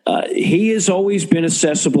 he has always been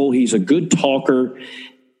accessible. He's a good talker.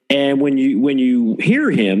 And when you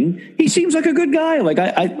hear him, he seems like a good guy. Like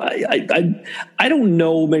I don't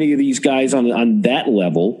know many of these guys on that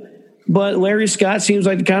level, but Larry Scott seems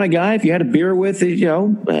like the kind of guy, if you had a beer with,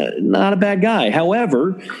 not a bad guy.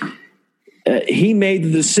 However, he made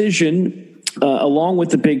the decision along with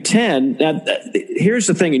the Big Ten. Now, here's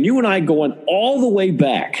the thing, and you and I going all the way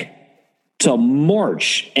back to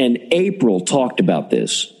March and April talked about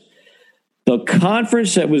this. The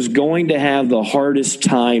conference that was going to have the hardest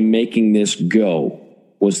time making this go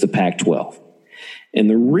was the Pac-12. And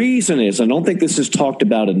the reason is, I don't think this is talked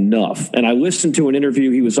about enough. And I listened to an interview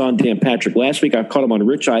he was on, Dan Patrick, last week. I caught him on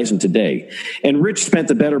Rich Eisen today. And Rich spent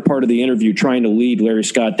the better part of the interview trying to lead Larry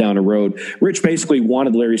Scott down a road. Rich basically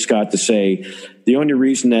wanted Larry Scott to say the only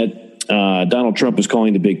reason that Donald Trump is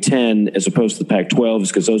calling the Big Ten as opposed to the Pac-12 is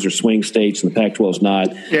because those are swing states and the Pac-12 is not.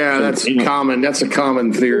 Yeah, so, that's common. That's a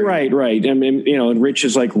common theory. Right. I mean, and Rich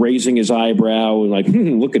is like raising his eyebrow and like,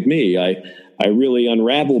 look at me. I really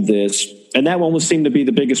unraveled this. And that one seemed to be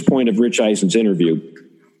the biggest point of Rich Eisen's interview.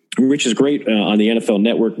 Rich is great on the NFL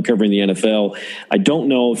Network and covering the NFL. I don't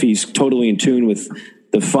know if he's totally in tune with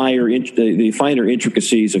the finer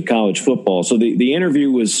intricacies of college football. So the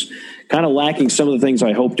interview was kind of lacking some of the things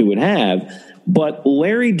I hoped it would have. But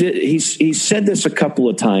Larry he's said this a couple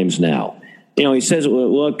of times now. He says,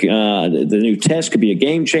 look, the new test could be a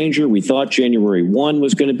game changer. We thought January 1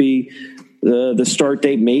 was going to be the start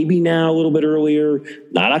date, maybe now a little bit earlier,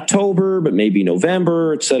 not October, but maybe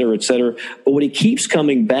November, et cetera, et cetera. But what he keeps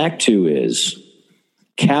coming back to is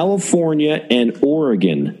California and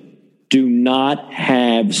Oregon do not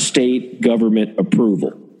have state government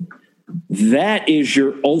approval. that is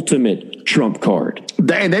your ultimate trump card.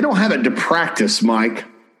 They don't have it to practice, Mike.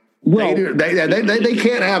 Well, they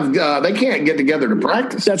can't get together to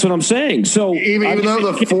practice. That's what I'm saying. So even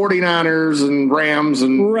though the 49ers and Rams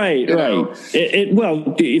and right.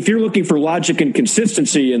 Well, if you're looking for logic and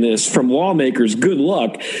consistency in this from lawmakers, good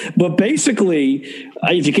luck. But basically,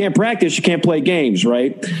 if you can't practice, you can't play games,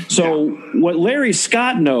 right? So what Larry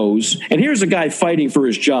Scott knows, and here's a guy fighting for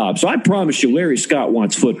his job. So I promise you, Larry Scott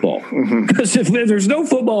wants football, because if there's no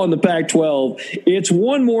football in the Pac-12, it's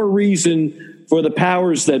one more reason for the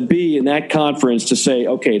powers that be in that conference to say,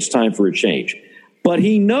 okay, it's time for a change. But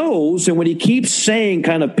he knows, and when he keeps saying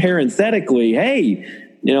kind of parenthetically, hey,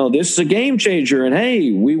 this is a game changer, and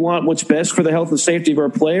hey, we want what's best for the health and safety of our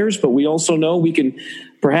players, but we also know we can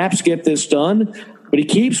perhaps get this done. But he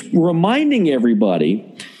keeps reminding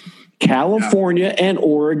everybody, California and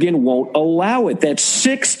Oregon won't allow it. That's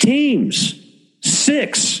 6 teams,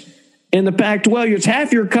 6 in the Pac-12. It's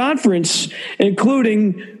half your conference,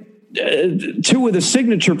 including 2 of the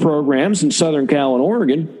signature programs in Southern Cal and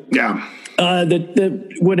Oregon,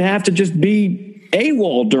 that would have to just be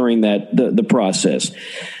AWOL during the process.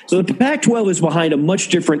 So the Pac-12 is behind a much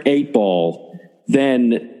different 8 ball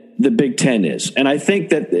than the Big Ten is. And I think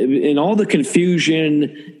that in all the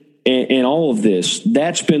confusion and all of this,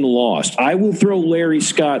 that's been lost. I will throw Larry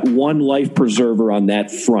Scott one life preserver on that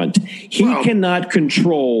front. He cannot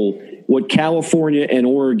control what California and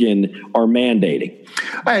Oregon are mandating.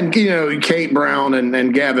 And, Kate Brown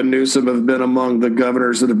and Gavin Newsom have been among the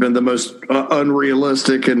governors that have been the most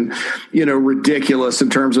unrealistic and, ridiculous in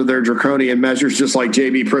terms of their draconian measures, just like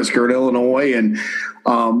J.B. Pritzker in Illinois and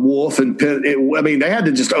Wolf and Pitt. They had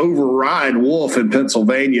to just override Wolf in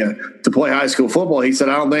Pennsylvania to play high school football. He said,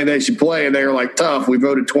 I don't think they should play. And they were like, tough. We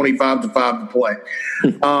voted 25-5 to play.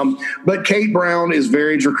 But Kate Brown is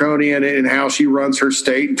very draconian in how she runs her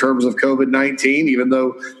state in terms of COVID-19, even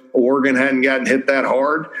though Oregon hadn't gotten hit that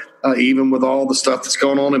hard, even with all the stuff that's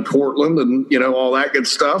going on in Portland and, all that good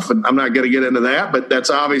stuff. And I'm not going to get into that, but there's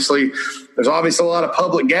obviously a lot of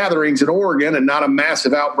public gatherings in Oregon and not a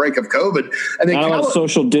massive outbreak of COVID. And then not a lot of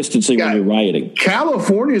social distancing when you're rioting.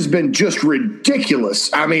 California has been just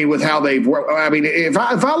ridiculous. With how they've worked. If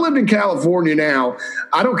I lived in California now,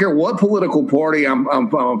 I don't care what political party I'm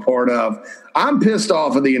a part of, I'm pissed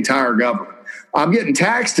off at the entire government. I'm getting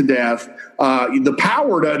taxed to death. The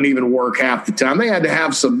power doesn't even work half the time. They had to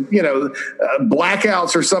have some,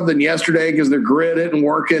 blackouts or something yesterday because their grid isn't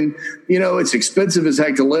working. It's expensive as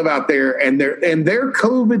heck to live out there. And their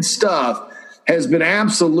COVID stuff has been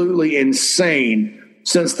absolutely insane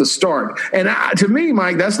since the start. And to me,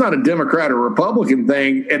 Mike, that's not a Democrat or Republican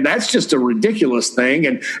thing, and that's just a ridiculous thing.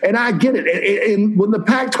 And I get it. And when the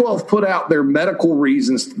Pac-12 put out their medical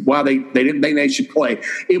reasons why they didn't think they should play,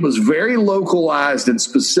 it was very localized and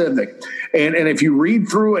specific. And if you read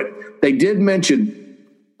through it, they did mention,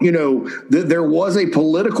 that there was a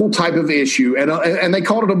political type of issue, and they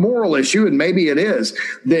called it a moral issue, and maybe it is,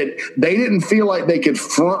 that they didn't feel like they could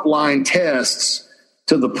frontline tests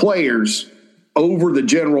to the players over the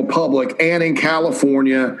general public. And in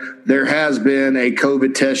California, there has been a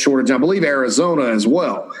COVID test shortage. I believe Arizona as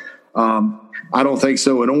well. I don't think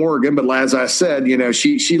so in Oregon, but as I said,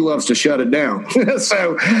 she loves to shut it down.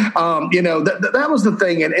 So, that was the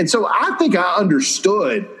thing. And so I think I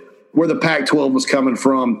understood where the Pac-12 was coming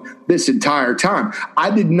from this entire time. I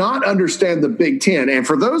did not understand the Big Ten. And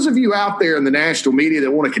for those of you out there in the national media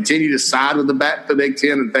that want to continue to side with the Big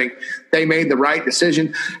Ten and think they made the right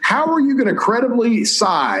decision, how are you going to credibly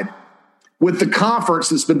side with the conference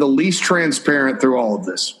that's been the least transparent through all of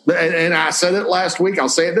this? And I said it last week. I'll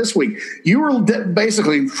say it this week. You were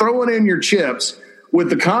basically throwing in your chips with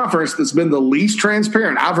the conference that's been the least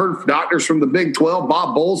transparent. I've heard doctors from the Big 12.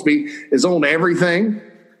 Bob Bowlesby is on everything.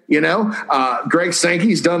 Greg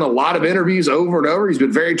Sankey's done a lot of interviews over and over. He's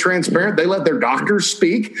been very transparent. They let their doctors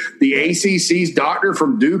speak. The ACC's doctor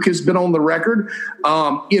from Duke has been on the record.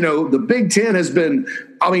 The Big Ten has been,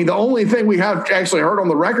 the only thing we have actually heard on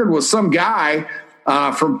the record was some guy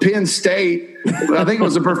from Penn State. I think it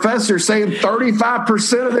was a professor saying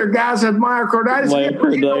 35% of their guys had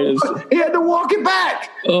myocarditis. He had to walk it back.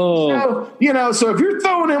 So if you're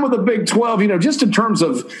throwing in with the Big 12, just in terms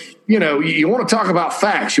of, you want to talk about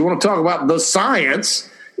facts, you want to talk about the science,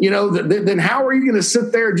 then how are you going to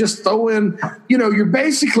sit there and just throw in, you're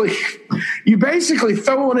basically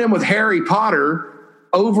throwing in with Harry Potter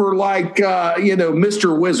over like,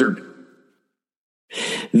 Mr. Wizard.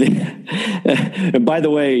 And by the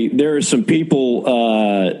way, there are some people,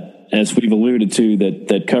 as we've alluded to,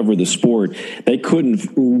 that cover the sport. They couldn't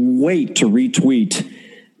wait to retweet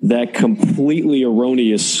that completely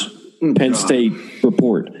erroneous Penn State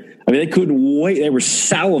report. I mean, they couldn't wait. They were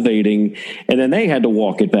salivating, and then they had to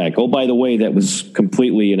walk it back. Oh, by the way, that was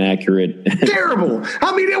completely inaccurate. Terrible.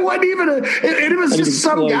 I mean, it wasn't even it was just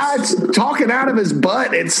some guy talking out of his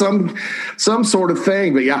butt at some sort of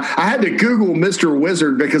thing. But yeah, I had to Google Mr.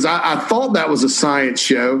 Wizard because I thought that was a science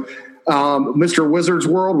show. Mr. Wizard's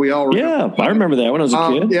World. We all remember. Yeah, I remember that when I was a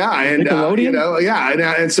kid.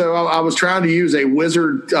 And so I was trying to use a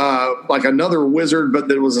wizard, like another wizard, but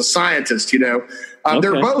that was a scientist. They're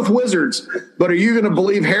both wizards. But are you going to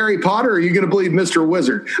believe Harry Potter? Or are you going to believe Mr.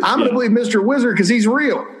 Wizard? I'm going to believe Mr. Wizard because he's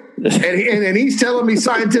real. And he's telling me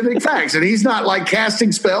scientific facts, and he's not like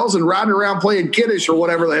casting spells and riding around playing kiddish or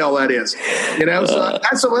whatever the hell that is. So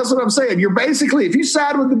that's what I'm saying. You're basically, if you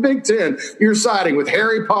side with the Big Ten, you're siding with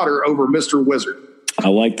Harry Potter over Mr. Wizard. I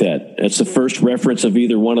like that. That's the first reference of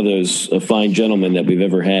either one of those fine gentlemen that we've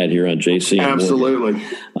ever had here on JC. Absolutely.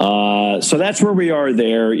 So that's where we are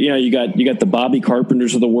there. You got the Bobby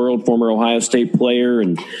Carpenters of the world, former Ohio State player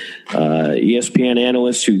and ESPN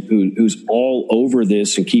analyst who's all over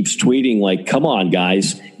this and keeps tweeting like, come on,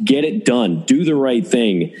 guys, get it done. Do the right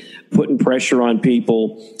thing. Putting pressure on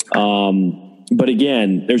people. But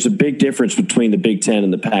again, there's a big difference between the Big Ten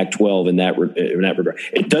and the Pac-12 in that regard.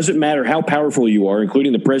 It doesn't matter how powerful you are,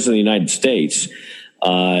 including the President of the United States.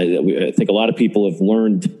 I think a lot of people have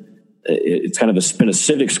learned it's kind of been a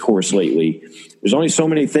civics course lately. There's only so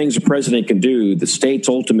many things a president can do. The states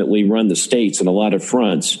ultimately run the states in a lot of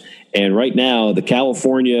fronts. And right now, the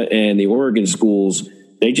California and the Oregon schools,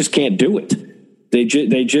 they just can't do it. They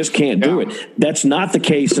just can't do it. That's not the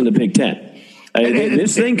case in the Big Ten.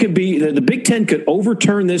 This thing could be the Big Ten could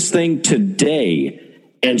overturn this thing today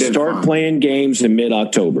and start playing games in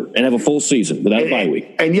mid-October and have a full season without a bye week.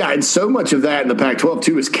 And so much of that in the Pac-12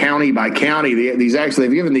 too is county by county. They've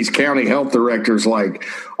given these county health directors like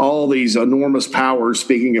all these enormous powers.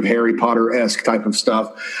 Speaking of Harry Potter-esque type of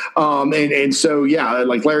stuff, like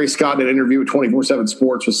Larry Scott in an interview with 24/7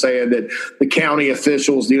 Sports was saying that the county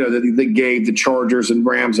officials, that gave the Chargers and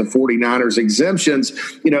Rams and 49ers exemptions.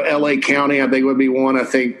 L.A. County, I think would be one. I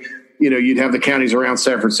think you'd have the counties around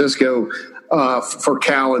San Francisco. For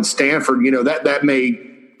Cal and Stanford, that may,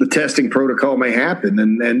 the testing protocol may happen.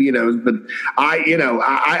 But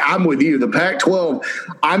I'm with you. The Pac-12,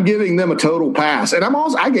 I'm giving them a total pass. And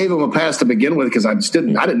I gave them a pass to begin with because I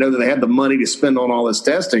didn't know that they had the money to spend on all this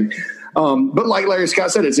testing. But like Larry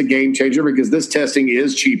Scott said, it's a game changer because this testing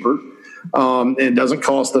is cheaper. And doesn't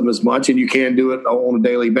cost them as much, and you can do it on a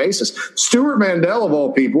daily basis. Stuart Mandel, of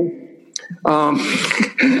all people,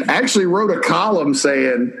 actually wrote a column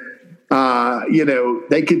saying,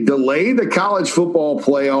 they could delay the college football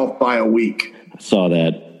playoff by a week. I saw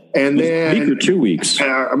that. And then a week or 2 weeks.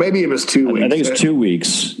 Or maybe it was 2 weeks. I think it's 2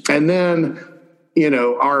 weeks. And then,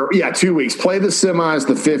 2 weeks. Play the semis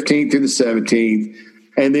the 15th through the 17th,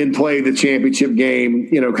 and then play the championship game,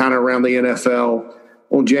 kind of around the NFL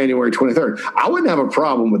on January 23rd. I wouldn't have a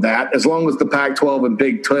problem with that as long as the Pac-12 and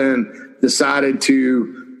Big Ten decided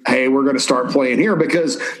to, hey, we're going to start playing here,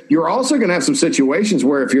 because you're also going to have some situations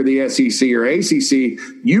where if you're the SEC or ACC,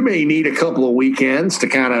 you may need a couple of weekends to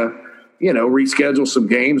kind of, reschedule some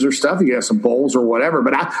games or stuff. You have some bowls or whatever.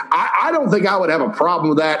 But I don't think I would have a problem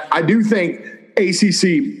with that. I do think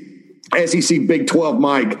SEC, Big 12,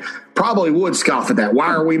 Mike, probably would scoff at that. Why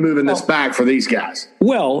are we moving this back for these guys?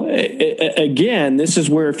 Well, again, this is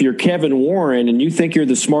where if you're Kevin Warren and you think you're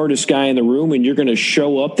the smartest guy in the room and you're going to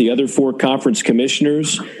show up the other four conference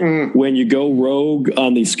commissioners when you go rogue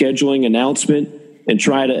on the scheduling announcement and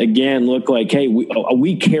try to, again, look like, hey,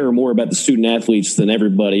 we care more about the student athletes than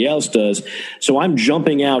everybody else does. So I'm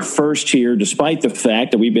jumping out first here, despite the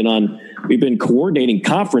fact that we've been coordinating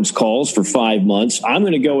conference calls for 5 months. I'm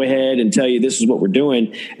going to go ahead and tell you this is what we're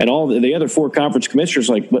doing. And all the other four conference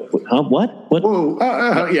commissioners are like, what? Whoa,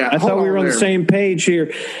 I thought we were on the same page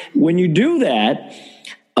here. When you do that,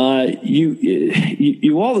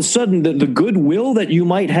 you all of a sudden, the goodwill that you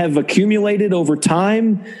might have accumulated over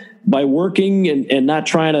time by working and not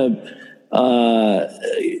trying to,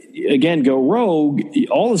 again, go rogue,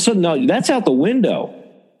 all of a sudden, now that's out the window.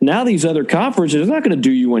 Now these other conferences are not going to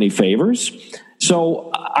do you any favors.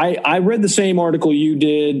 So I read the same article you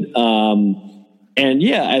did. And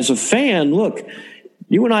yeah, as a fan, look,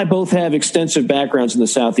 you and I both have extensive backgrounds in the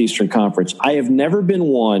Southeastern Conference. I have never been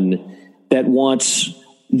one that wants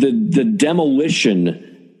the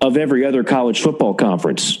demolition of every other college football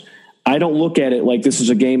conference. I don't look at it like this is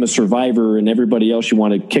a game of Survivor and everybody else you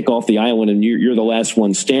want to kick off the island and you're the last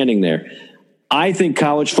one standing there. I think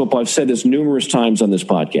college football, I've said this numerous times on this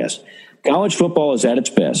podcast, college football is at its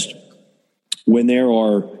best when there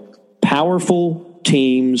are powerful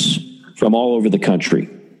teams from all over the country.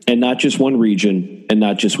 and not just one region and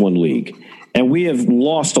not just one league. And we have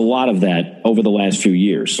lost a lot of that over the last few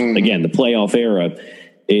years. Mm-hmm. Again, the playoff era,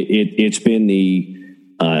 it's been the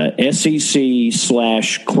SEC/Clemson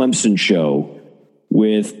show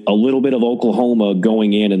with a little bit of Oklahoma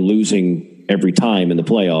going in and losing every time in the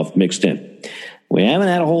playoff mixed in. We haven't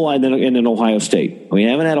had a whole lot in Ohio State. We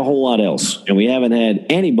haven't had a whole lot else, and we haven't had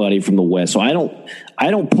anybody from the West. So I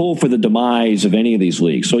don't pull for the demise of any of these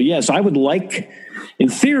leagues. So yes, in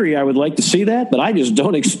theory, I would like to see that, but I just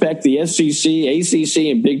don't expect the SEC, ACC,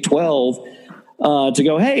 and Big 12 to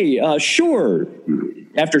go, hey, sure.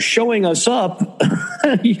 After showing us up,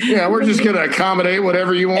 yeah, we're just going to accommodate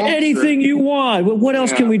whatever you want. Anything you want. Well, what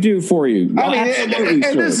else can we do for you? I mean,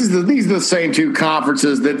 and these are the same two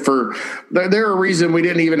conferences that they're a reason we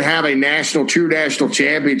didn't even have a true national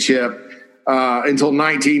championship until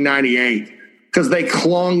 1998, because they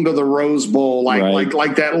clung to the Rose Bowl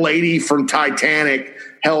like that lady from Titanic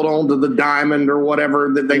held on to the diamond or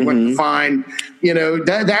whatever that they went to find. You know,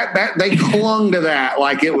 that they clung to that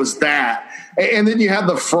like it was that. And then you have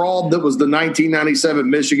the fraud that was the 1997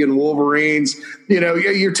 Michigan Wolverines. You know,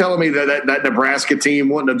 you're telling me that Nebraska team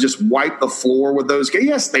wouldn't have just wiped the floor with those guys?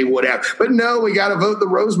 Yes, they would have. But no, we got to vote the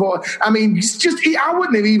Rose Bowl. I mean, I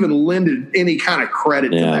wouldn't have even lended any kind of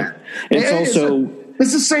credit to that.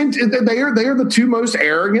 It's the same. They are the two most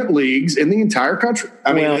arrogant leagues in the entire country.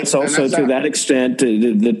 I mean, it's also to that extent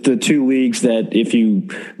the two leagues that, if you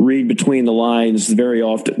read between the lines, very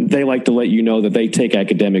often they like to let you know that they take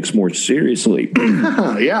academics more seriously than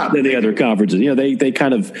the other conferences. You know,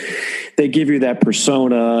 they give you that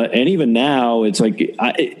persona, and even now it's like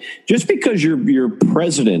just because your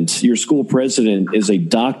president, your school president, is a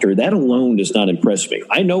doctor, that alone does not impress me.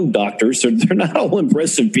 I know doctors; they're not all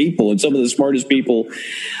impressive people, and some of the smartest people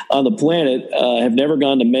on the planet have never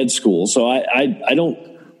gone to med school. So I don't.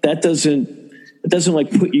 That doesn't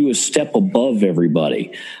like put you a step above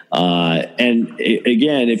everybody. And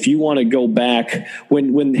again, if you want to go back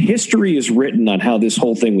when history is written on how this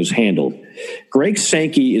whole thing was handled, Greg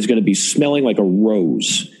Sankey is going to be smelling like a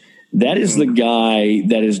rose. That is the guy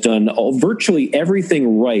that has done virtually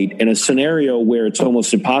everything right in a scenario where it's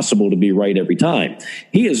almost impossible to be right every time.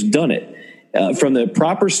 He has done it. From the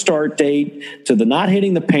proper start date to the not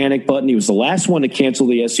hitting the panic button. He was the last one to cancel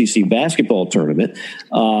the SEC basketball tournament.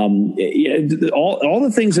 All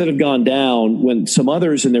the things that have gone down when some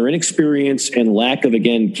others in their inexperience and lack of,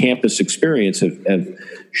 again, campus experience have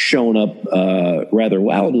shown up rather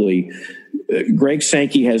loudly. Greg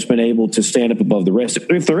Sankey has been able to stand up above the rest.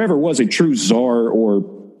 If there ever was a true czar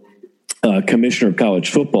or commissioner of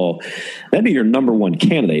college football, that'd be your number one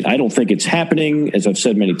candidate. I don't think it's happening, as I've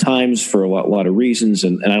said many times, for a lot of reasons,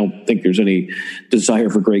 and I don't think there's any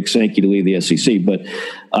desire for Greg Sankey to lead the SEC. But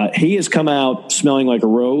he has come out smelling like a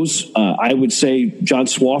rose. I would say John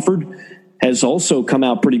Swofford has also come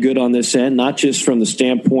out pretty good on this end, not just from the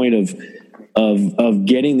standpoint of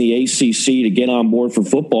getting the ACC to get on board for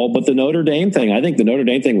football, but the Notre Dame thing. I think the Notre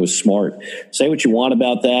Dame thing was smart. Say what you want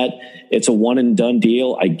about that. It's a one and done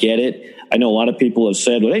deal. I get it. I know a lot of people have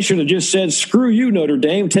said, well, they should have just said, screw you, Notre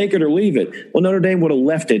Dame, take it or leave it. Well, Notre Dame would have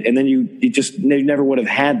left it, and then you never would have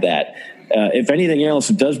had that. If anything else,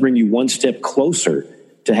 it does bring you one step closer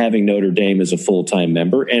to having Notre Dame as a full-time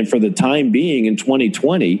member. And for the time being in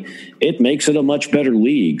 2020, it makes it a much better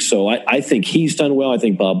league. So I think he's done well. I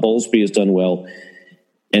think Bob Bowlesby has done well.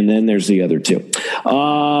 And then there's the other two.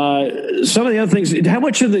 Some of the other things, how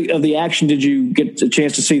much of the action did you get a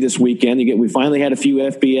chance to see this weekend? We finally had a few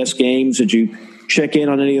FBS games. Did you check in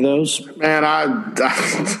on any of those? Man,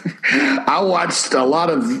 I watched a lot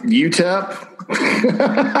of UTEP.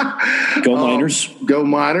 Go Miners! Go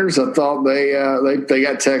Miners! I thought they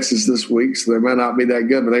got Texas this week, so they might not be that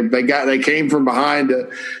good. But they came from behind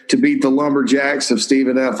to beat the Lumberjacks of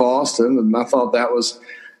Stephen F. Austin, and I thought that was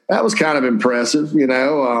kind of impressive.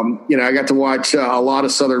 I got to watch a lot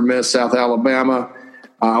of Southern Miss, South Alabama.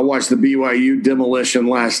 I watched the BYU demolition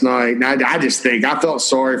last night, and I felt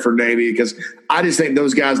sorry for Navy because I just think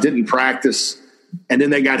those guys didn't practice, and then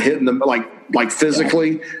they got hit in the like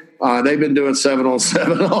physically. They've been doing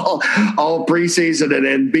 7-on-7 all preseason,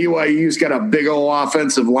 and BYU's got a big old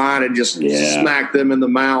offensive line and just smacked them in the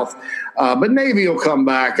mouth. But Navy will come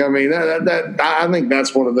back. I mean, I think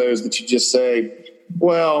that's one of those that you just say,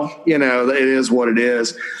 well, it is what it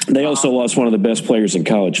is. They also lost one of the best players in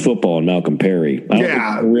college football, in Malcolm Perry.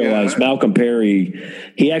 I realized Malcolm Perry,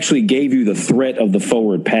 he actually gave you the threat of the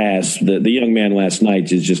forward pass. The young man last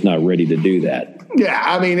night is just not ready to do that. Yeah,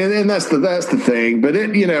 I mean, and that's the thing. But that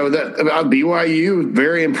BYU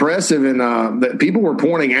very impressive, and that people were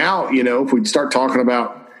pointing out. If we start talking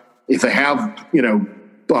about if they have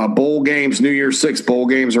bowl games, New Year's Six bowl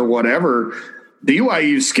games or whatever,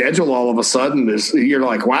 BYU's schedule all of a sudden is, you're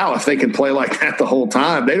like, wow, if they can play like that the whole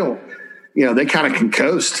time, they don't, they kind of can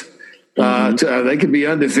coast. They could be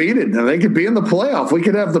undefeated and they could be in the playoff. We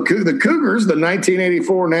could have the Cougars, the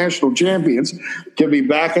 1984 national champions, could be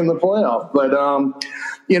back in the playoff. But,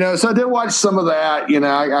 so I did watch some of that.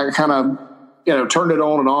 I kind of, turned it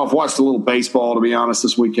on and off, watched a little baseball, to be honest,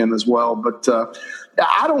 this weekend as well. But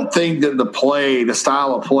I don't think that the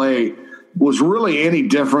style of play was really any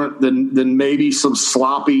different than maybe some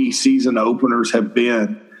sloppy season openers have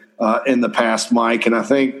been in the past, Mike. And I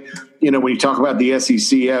think, when you talk about the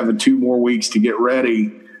SEC having 2 more weeks to get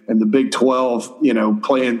ready and the Big 12,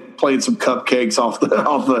 playing some cupcakes off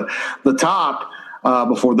the top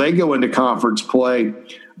before they go into conference play.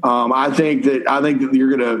 I think that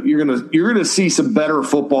you're gonna see some better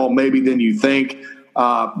football maybe than you think.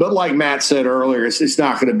 But like Matt said earlier, it's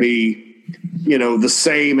not going to be, the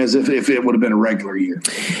same as if it would have been a regular year.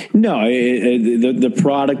 No, the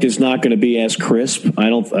product is not going to be as crisp. I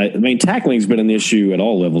mean, tackling's been an issue at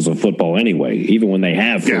all levels of football anyway, even when they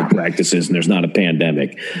have full practices and there's not a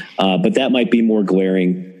pandemic. But that might be more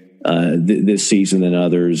glaring this season than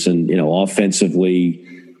others. And, offensively,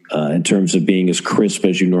 in terms of being as crisp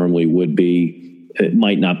as you normally would be, it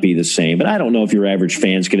might not be the same. But I don't know if your average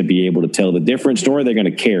fan's going to be able to tell the difference, nor are they going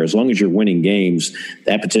to care. As long as you're winning games,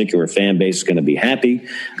 that particular fan base is going to be happy.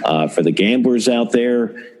 For the gamblers out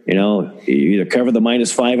there, you either cover the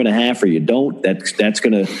 -5.5 or you don't. That's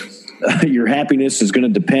going to your happiness is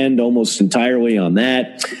going to depend almost entirely on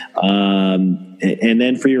that. And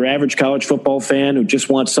then for your average college football fan who just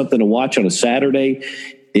wants something to watch on a Saturday,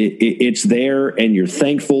 it's there and you're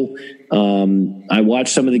thankful. I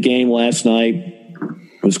watched some of the game last night.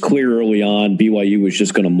 It was clear early on BYU was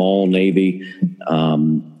just going to maul Navy.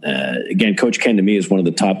 Again, Coach Ken to me is one of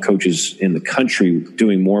the top coaches in the country,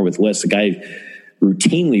 doing more with less. The guy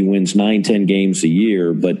routinely wins 9-10 games a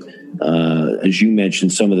year, but as you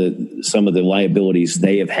mentioned, some of the liabilities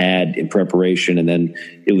they have had in preparation, and then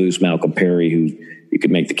you lose Malcolm Perry, who you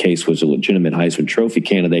could make the case was a legitimate Heisman Trophy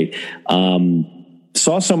candidate.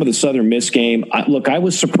 Saw some of the Southern Miss game. I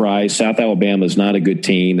was surprised. South Alabama is not a good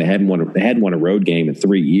team. They hadn't won a road game in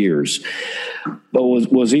 3 years. But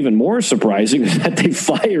was even more surprising that they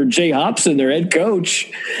fired Jay Hopson, their head coach,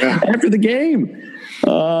 after the game.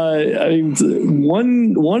 One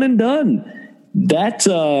and done. That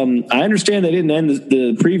I understand they didn't end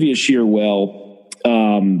the previous year well.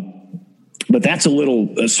 But that's a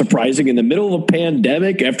little surprising. In the middle of a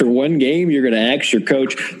pandemic, after one game, you're going to ask your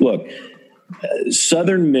coach, look,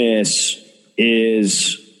 Southern Miss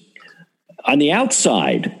is on the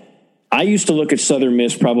outside. I used to look at Southern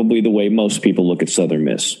Miss probably the way most people look at Southern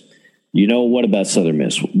Miss. You know what about Southern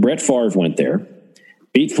Miss? Brett Favre went there,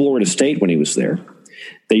 beat Florida State when he was there.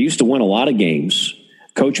 They used to win a lot of games.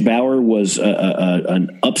 Coach Bauer was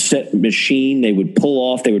an upset machine. They would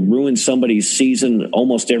ruin somebody's season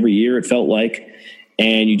almost every year, it felt like.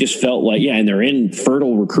 And you just felt like, and they're in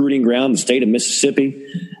fertile recruiting ground, the state of Mississippi.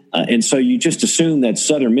 And so you just assume that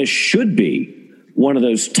Southern Miss should be one of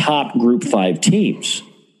those top Group 5 teams.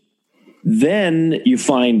 Then you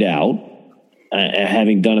find out,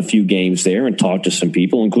 having done a few games there and talked to some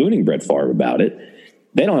people, including Brett Favre, about it,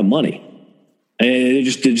 they don't have money. They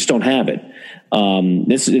just don't have it.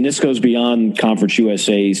 This goes beyond Conference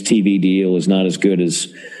USA's TV deal is not as good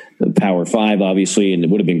as the Power 5, obviously, and it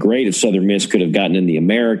would have been great if Southern Miss could have gotten in the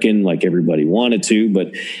American like everybody wanted to,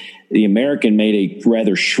 but the American made a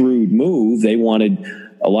rather shrewd move. They wanted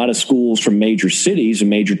a lot of schools from major cities and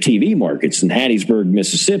major TV markets. In Hattiesburg,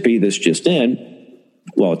 Mississippi, this just in,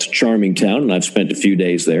 well, it's a charming town, and I've spent a few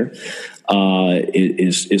days there,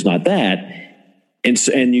 is not that.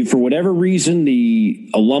 And you, for whatever reason,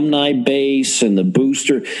 the alumni base and the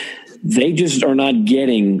booster, they just are not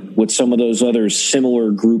getting what some of those other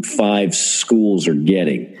similar Group 5 schools are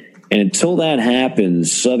getting. And until that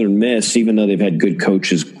happens, Southern Miss, even though they've had good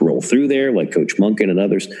coaches roll through there, like Coach Monken and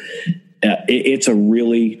others, it's a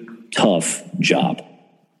really tough job.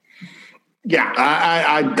 Yeah,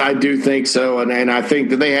 I do think so. And I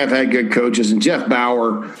think that they have had good coaches. And Jeff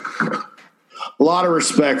Bauer, a lot of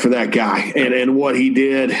respect for that guy and what he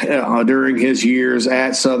did during his years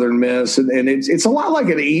at Southern Miss. And it's a lot like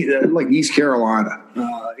East Carolina.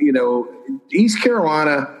 East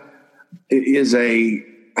Carolina is a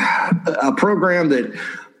program that,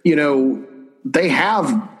 they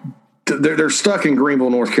have, they're stuck in Greenville,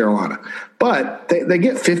 North Carolina, but they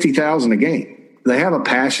get 50,000 a game. They have a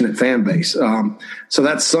passionate fan base. So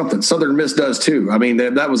that's something Southern Miss does too. I mean,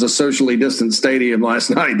 that was a socially distant stadium last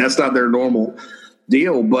night. That's not their normal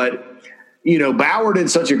deal, but Bauer did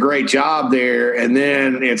such a great job there. And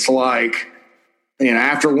then it's like,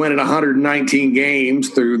 after winning 119 games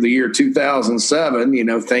through the year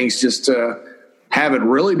 2007, things just haven't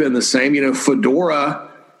really been the same. Fedora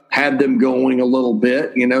had them going a little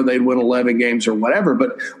bit. They'd win 11 games or whatever.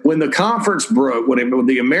 But when the conference broke, when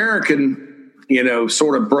the American,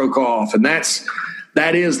 sort of broke off, and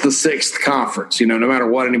that is the sixth conference, no matter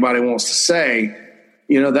what anybody wants to say,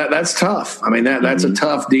 that's tough. I mean, that's a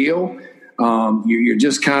tough deal. You're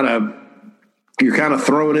just kind of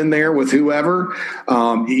thrown in there with whoever.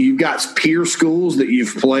 You've got peer schools that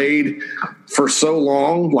you've played for so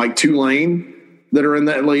long, like Tulane, that are in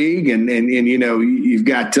that league, and you've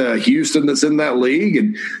got Houston that's in that league,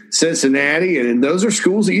 and Cincinnati, and those are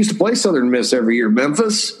schools that used to play Southern Miss every year.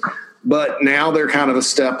 Memphis, but now they're kind of a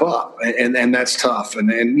step up, and that's tough.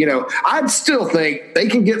 And I'd still think they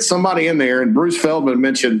can get somebody in there. And Bruce Feldman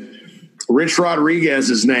mentioned Rich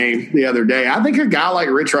Rodriguez's name the other day. I think a guy like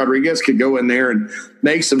Rich Rodriguez could go in there and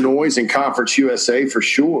make some noise in Conference USA for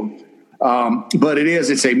sure. But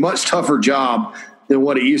it's a much tougher job than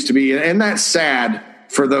what it used to be. And that's sad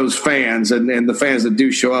for those fans and the fans that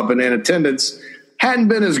do show up. And attendance hadn't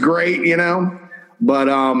been as great, but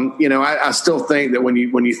I still think that when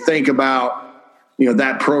you think about,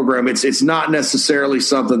 that program, it's not necessarily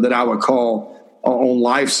something that I would call on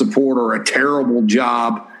life support or a terrible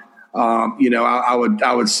job.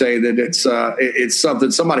 I would say that it's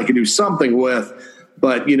something somebody can do something with,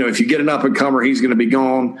 but if you get an up and comer, he's going to be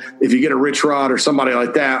gone. If you get a Rich Rod or somebody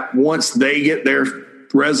like that, once they get their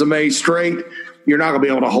resume straight, you're not going to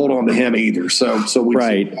be able to hold on to him either. So we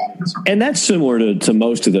right, and that's similar to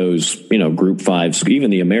most of those Group 5, even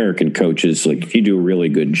the American coaches. Like if you do a really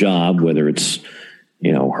good job, whether it's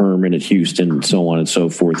Herman at Houston and so on and so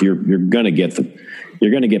forth, you're going to get you're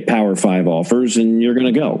going to get Power 5 offers and you're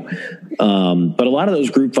going to go. But a lot of those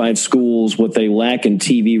Group 5 schools, what they lack in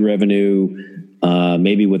TV revenue,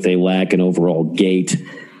 maybe what they lack in overall gate.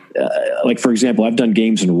 Like, for example, I've done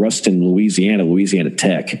games in Ruston, Louisiana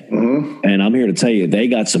Tech. Mm-hmm. And I'm here to tell you, they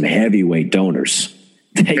got some heavyweight donors.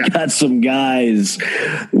 They got some guys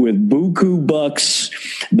with buku bucks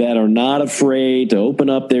that are not afraid to open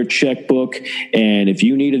up their checkbook. And if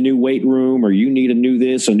you need a new weight room or you need a new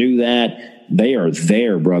this or new that, they are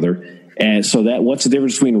there, brother. And so what's the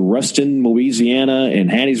difference between Ruston, Louisiana, and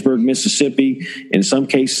Hattiesburg, Mississippi? In some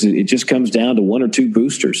cases, it just comes down to one or two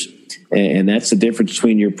boosters. And that's the difference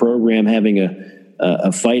between your program having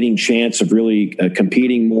a fighting chance of really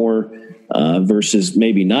competing more versus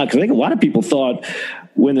maybe not. Because I think a lot of people thought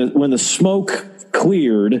when the smoke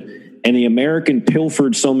cleared and the American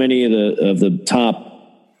pilfered so many of the top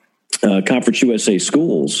Conference USA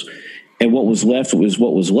schools, and what was left was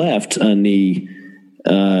what was left on the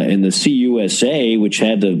in the CUSA, which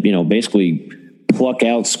had to basically pluck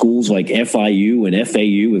out schools like FIU and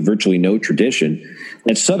FAU with virtually no tradition,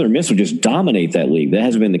 that Southern Miss would just dominate that league. That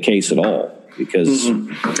hasn't been the case at all because,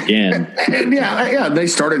 again, they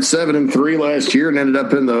started 7-3 last year and ended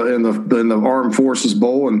up in the Armed Forces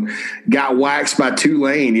Bowl and got waxed by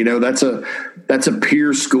Tulane. That's a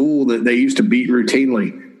peer school that they used to beat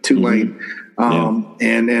routinely, Tulane.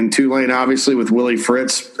 And Tulane, obviously, with Willie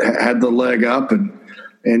Fritz, had the leg up, and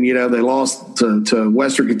they lost to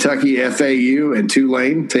Western Kentucky, FAU, and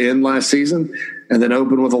Tulane to end last season, and then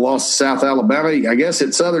opened with a loss to South Alabama. I guess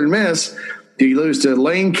at Southern Miss, you lose to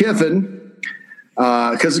Lane Kiffin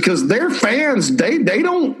because their fans they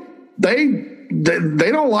don't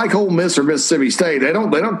like Ole Miss or Mississippi State. They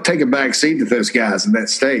don't take a back seat to those guys in that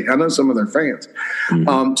state. I know some of their fans.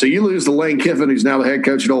 Mm-hmm. So you lose to Lane Kiffin, who's now the head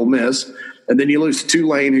coach at Ole Miss. And then you lose to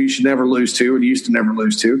Tulane, who you should never lose to and used to never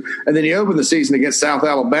lose to. And then you open the season against South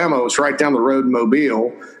Alabama. It's right down the road in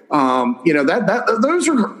Mobile. Those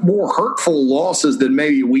are more hurtful losses than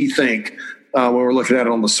maybe we think when we're looking at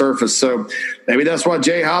it on the surface. So maybe that's why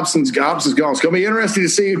Jay Hobson's gone. It's going to be interesting to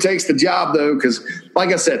see who takes the job, though, because, like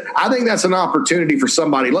I said, I think that's an opportunity for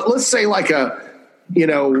somebody. Let's say like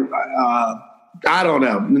I don't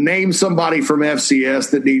know. Name somebody from FCS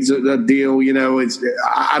that needs a deal.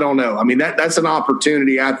 I don't know. I mean, that's an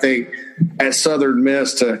opportunity, I think, at Southern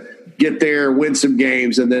Miss to get there, win some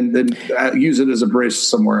games, and then use it as a bridge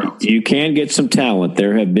somewhere else. You can get some talent.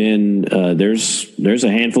 There have been there's a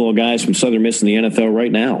handful of guys from Southern Miss in the NFL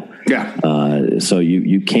right now. Yeah. So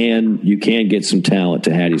you can get some talent to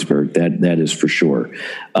Hattiesburg. That is for sure.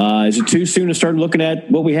 Is it too soon to start looking at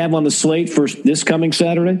what we have on the slate for this coming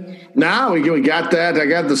Saturday? No, we got that. I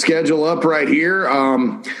got the schedule up right here.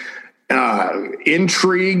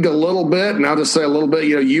 Intrigued a little bit, and I'll just say a little bit.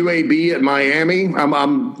 UAB at Miami.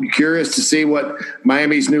 I'm curious to see what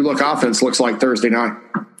Miami's new look offense looks like Thursday night.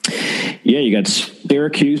 Yeah, you got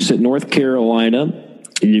Syracuse at North Carolina.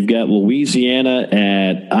 You've got Louisiana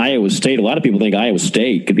at Iowa State. A lot of people think Iowa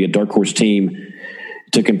State could be a dark horse team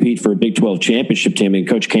to compete for a Big 12 championship team. And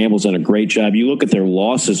Coach Campbell's done a great job. You look at their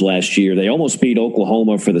losses last year. They almost beat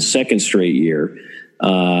Oklahoma for the second straight year.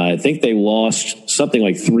 I think they lost something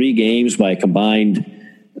like 3 games by a combined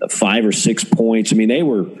 5 or 6 points. I mean,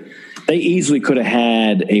 they easily could have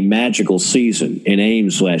had a magical season in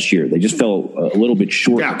Ames last year. They just fell a little bit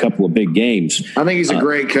short in a couple of big games. I think he's a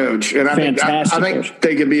great coach, and I think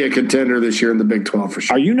they could be a contender this year in the Big 12 for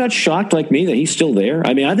sure. Are you not shocked like me that he's still there?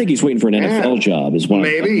 I mean, I think he's waiting for an NFL job as well.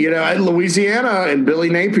 Maybe, Louisiana and Billy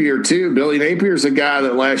Napier too. Billy Napier's a guy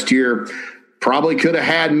that last year probably could have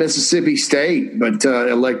had Mississippi State, but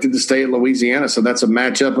elected to stay at Louisiana. So that's a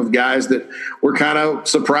matchup of guys that we're kind of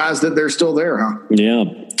surprised that they're still there, huh? Yeah.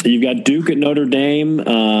 You've got Duke at Notre Dame.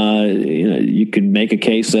 You could make a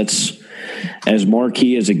case that's as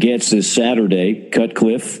marquee as it gets this Saturday.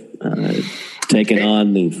 Cutcliffe taking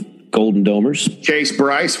on the Golden Domers. Chase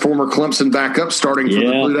Bryce, former Clemson backup, starting for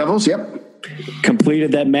the Blue Devils. Yep.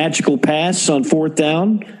 Completed that magical pass on 4th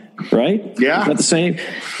down. Right? Yeah. Not the same.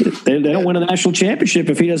 They don't win a national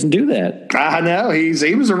championship if he doesn't do that. I know.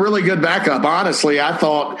 He was a really good backup. Honestly, I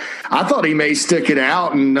thought he may stick it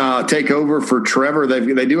out and take over for Trevor.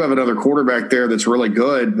 They do have another quarterback there that's really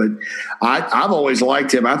good, but I've always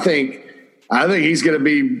liked him. I think he's going to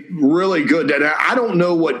be really good. And I don't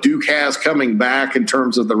know what Duke has coming back in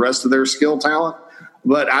terms of the rest of their skill talent,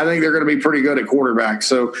 but I think they're going to be pretty good at quarterback.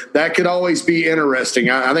 So that could always be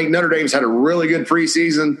interesting. I think Notre Dame's had a really good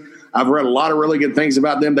preseason. I've read a lot of really good things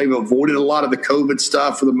about them. They've avoided a lot of the COVID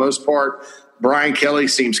stuff for the most part. Brian Kelly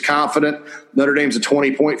seems confident. Notre Dame's a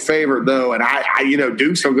 20-point favorite, though, and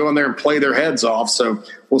Duke's will go in there and play their heads off. So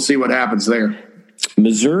we'll see what happens there.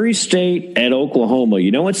 Missouri State at Oklahoma.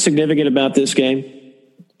 You know what's significant about this game?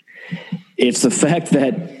 It's the fact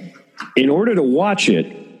that in order to watch it,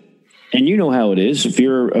 and you know how it is, if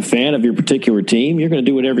you're a fan of your particular team, you're going to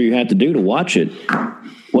do whatever you have to do to watch it.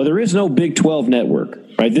 Well, there is no Big 12 network,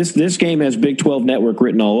 right? This game has Big 12 network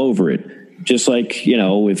written all over it. Just like,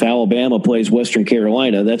 if Alabama plays Western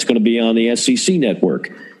Carolina, that's going to be on the SEC network.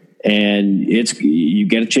 And you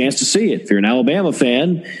get a chance to see it. If you're an Alabama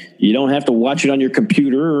fan, you don't have to watch it on your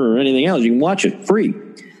computer or anything else. You can watch it free.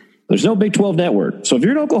 There's no Big 12 network. So if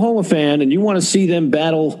you're an Oklahoma fan and you want to see them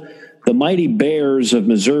battle the mighty Bears of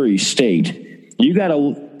Missouri State, you got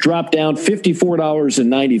to drop down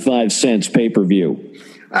 $54.95 pay-per-view.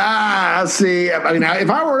 See. I mean, if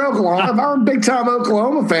I were a big-time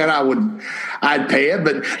Oklahoma fan, I'd pay it.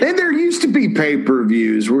 But then there used to be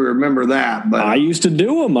pay-per-views. We remember that. But I used to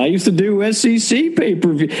do them. I used to do SEC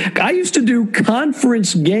pay-per-view. I used to do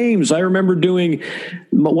conference games. I remember doing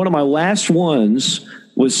one of my last ones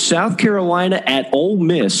was South Carolina at Ole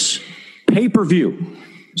Miss pay-per-view.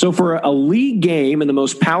 So for a league game in the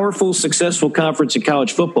most powerful, successful conference in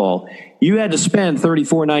college football, you had to spend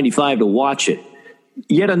 $34.95 to watch it.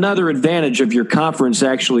 Yet another advantage of your conference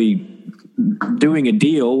actually doing a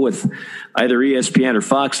deal with either ESPN or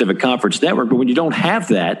Fox to have a conference network. But when you don't have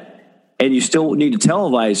that and you still need to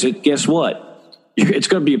televise it, guess what? It's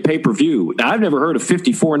going to be a pay-per-view. Now, I've never heard of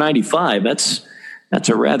 $54.95. That's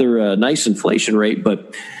a rather nice inflation rate,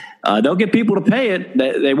 but they'll get people to pay it.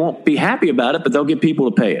 They won't be happy about it, but they'll get people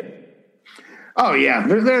to pay it. Oh, yeah.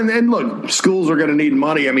 And look, schools are going to need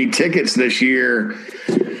money. I mean, tickets this year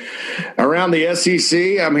around the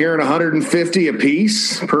SEC, I'm hearing $150 a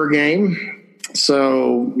piece per game.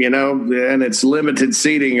 So, and it's limited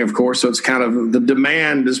seating, of course. So it's kind of the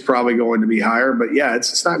demand is probably going to be higher. But, yeah,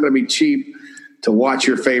 it's not going to be cheap to watch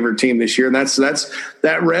your favorite team this year. And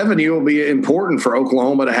that revenue will be important for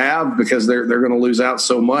Oklahoma to have because they're going to lose out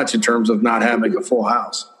so much in terms of not having a full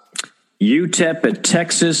house. UTEP at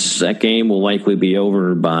Texas. That game will likely be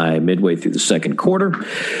over by midway through the second quarter.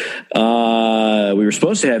 We were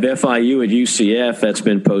supposed to have FIU at UCF. That's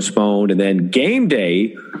been postponed. And then game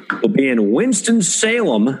day will be in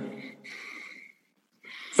Winston-Salem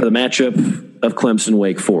for the matchup of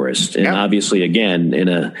Clemson-Wake Forest. And obviously, again, in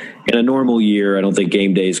a normal year, I don't think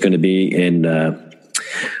game day is going to be in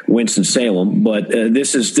Winston-Salem, but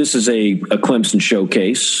this is a Clemson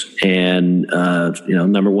showcase, and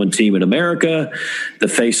number one team in America, the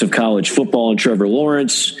face of college football, and Trevor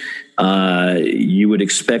Lawrence. You would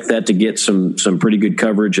expect that to get some pretty good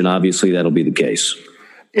coverage, and obviously that'll be the case.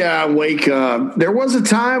 Yeah, Wake. There was a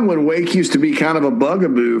time when Wake used to be kind of a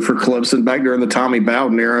bugaboo for Clemson back during the Tommy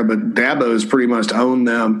Bowden era, but Dabo's pretty much owned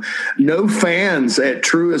them. No fans at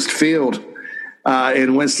Truist Field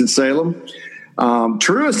in Winston-Salem.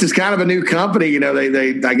 Truist is kind of a new company. You know,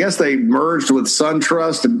 they I guess they merged with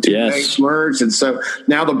SunTrust and two banks merged. And so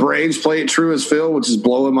now the Braves play at Truist Field, which is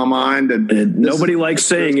blowing my mind. And nobody likes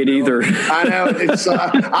saying it either. I know. It's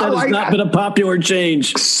that has not been a popular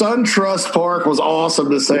change. SunTrust Park was awesome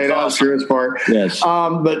to say. It was Truist Park. Yes.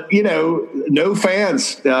 But, you know, no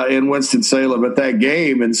fans in Winston-Salem at that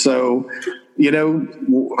game. And so, you know,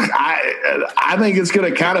 I think it's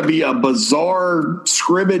going to kind of be a bizarre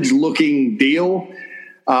scrimmage-looking deal,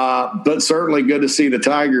 but certainly good to see the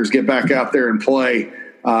Tigers get back out there and play.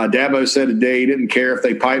 Dabo said today he didn't care if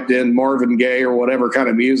they piped in Marvin Gaye or whatever kind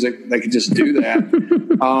of music. They could just do that.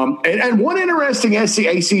 And one interesting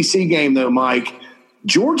ACC game, though, Mike,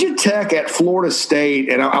 Georgia Tech at Florida State,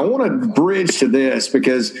 and I want to bridge to this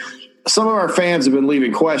because – some of our fans have been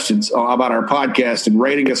leaving questions about our podcast and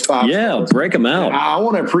rating us 5 stars. Break them out. I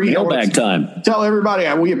want to tell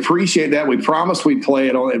everybody we appreciate that. We promised we'd play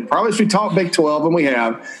it on. Promised we'd talk Big 12, and we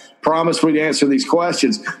have. Promised we'd answer these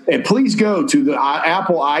questions. And please go to the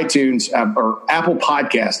Apple iTunes or Apple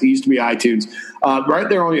Podcast. It used to be iTunes. Right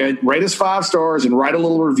there on rate us 5 stars and write a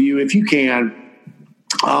little review if you can.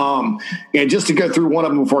 And just to go through one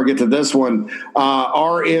of them before I get to this one,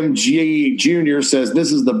 RMG Jr. says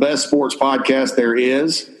this is the best sports podcast there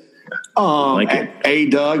is. A.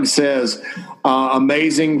 Doug says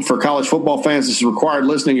amazing for college football fans. This is required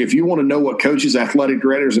listening. If you want to know what coaches, athletic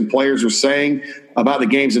directors, and players are saying about the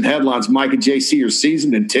games and headlines, Mike and JC are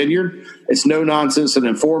seasoned and tenured. It's no nonsense and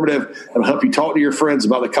informative. It'll help you talk to your friends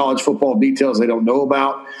about the college football details they don't know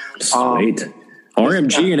about. Sweet.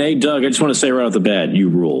 RMG and A. Doug, I just want to say right off the bat, you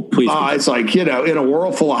rule. Please. It's like, you know, in a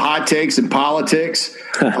world full of hot takes and politics,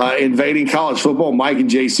 invading college football, Mike and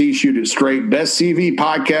JC shoot it straight. Best CFB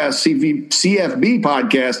podcast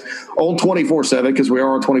on 24/7 because we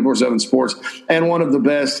are on 24/7 Sports, and one of the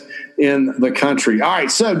best in the country. All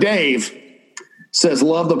right, so Dave says,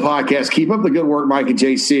 love the podcast. Keep up the good work, Mike and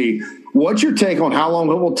JC. What's your take on how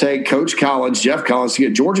long it will take Coach Collins, Jeff Collins, to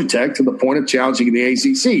get Georgia Tech to the point of challenging the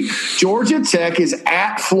ACC? Georgia Tech is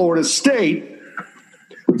at Florida State,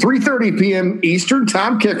 3:30 p.m. Eastern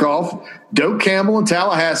time kickoff. Doak Campbell in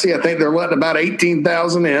Tallahassee. I think they're letting about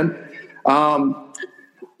 18,000 in.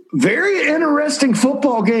 Very interesting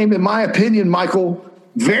football game, in my opinion, Michael.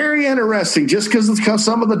 Very interesting, just because of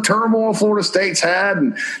some of the turmoil Florida State's had.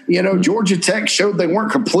 And, you know, Georgia Tech showed they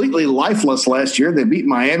weren't completely lifeless last year. They beat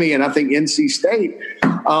Miami and I think NC State.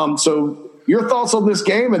 So your thoughts on this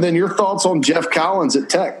game and then your thoughts on Jeff Collins at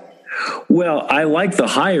Tech. Well, I like the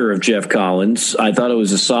hire of Jeff Collins. I thought it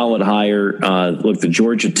was a solid hire. Look, the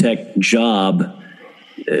Georgia Tech job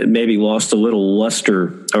maybe lost a little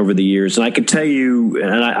luster over the years. And I can tell you,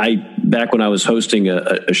 and I back when I was hosting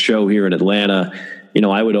a show here in Atlanta, you know,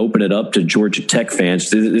 I would open it up to Georgia Tech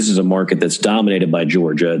fans. This is a market that's dominated by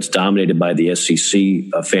Georgia. It's dominated by the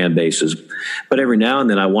SEC fan bases. But every now and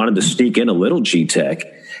then I wanted to sneak in a little G Tech.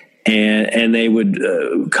 And they would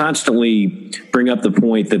constantly bring up the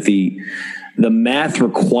point that the math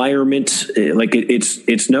requirement, like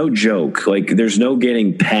it's no joke. Like there's no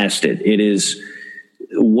getting past it. It is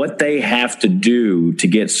what they have to do to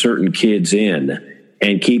get certain kids in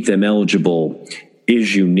and keep them eligible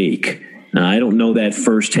is unique. Now, I don't know that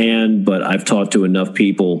firsthand, but I've talked to enough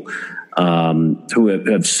people who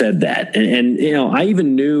have said that. And, you know, I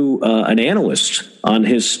even knew an analyst on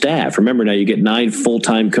his staff. Remember, now you get 9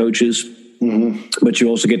 full-time coaches, but you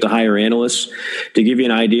also get to hire analysts. To give you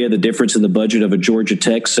an idea of the difference in the budget of a Georgia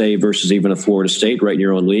Tech, say, versus even a Florida State right in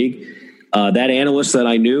your own league, that analyst that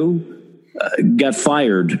I knew got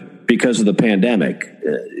fired because of the pandemic,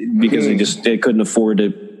 because they couldn't afford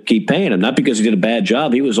to keep paying him, not because he did a bad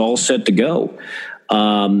job. He was all set to go.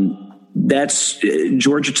 That's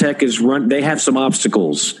Georgia Tech is run. They have some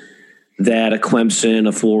obstacles that a Clemson,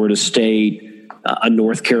 a Florida State, a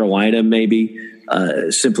North Carolina maybe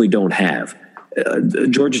simply don't have.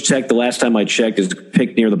 Georgia Tech, the last time I checked, is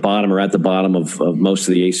picked near the bottom or at the bottom of most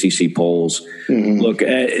of the ACC polls. Look,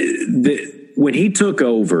 when he took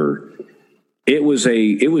over, it was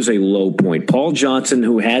a low point. Paul Johnson,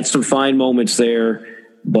 who had some fine moments there,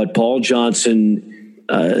 but Paul Johnson,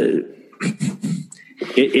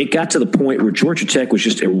 it got to the point where Georgia Tech was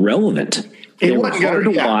just irrelevant. They were hard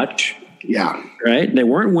to watch. Yeah. Right? They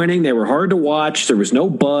weren't winning. They were hard to watch. There was no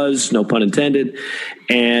buzz, no pun intended.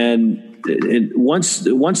 And once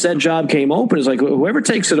that job came open, it's like whoever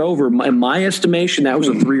takes it over, in my estimation, that was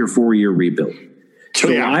a 3 or 4 year rebuild. So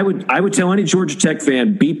yeah. I would tell any Georgia Tech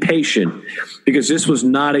fan, be patient, because this was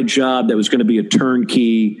not a job that was going to be a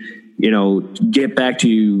turnkey, get back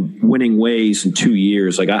to winning ways in 2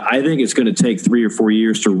 years. Like I think it's going to take 3 or 4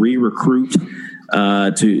 years to re-recruit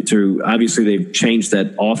to obviously they've changed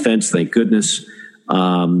that offense, thank goodness.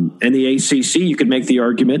 And the ACC, you could make the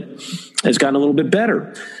argument, has gotten a little bit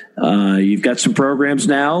better. You've got some programs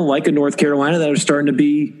now, like in North Carolina, that are starting to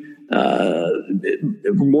be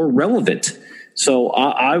more relevant. So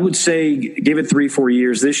I would say give it 3-4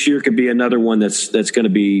 years. This year could be another one that's going to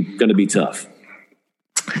be tough.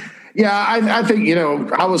 Yeah, I think,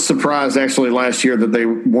 I was surprised actually last year that they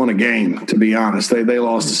won a game, to be honest. They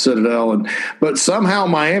lost to Citadel, but somehow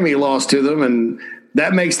Miami lost to them, and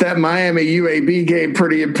that makes that Miami UAB game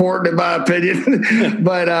pretty important in my opinion.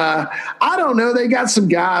 But I don't know. They got some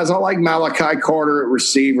guys. I like Malachi Carter at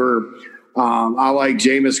receiver. I like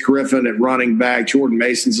Jameis Griffin at running back. Jordan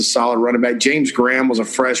Mason's a solid running back. James Graham was a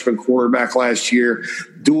freshman quarterback last year.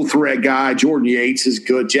 Dual threat guy. Jordan Yates is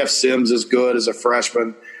good. Jeff Sims is good as a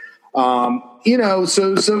freshman. So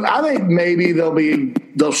I think maybe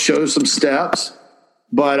they'll show some steps.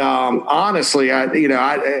 But honestly,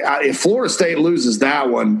 if Florida State loses that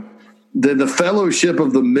one, then the fellowship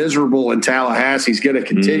of the miserable in Tallahassee is going to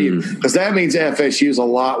continue, because that means FSU is a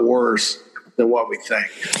lot worse than what we think.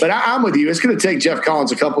 But I'm with you. It's going to take Jeff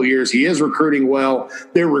Collins a couple of years. He is recruiting well.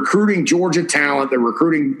 They're recruiting Georgia talent. The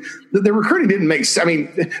recruiting didn't make sense. I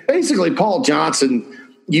mean, basically, Paul Johnson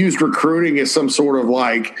used recruiting as some sort of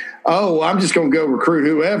like, oh, I'm just going to go recruit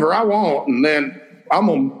whoever I want, and then I'm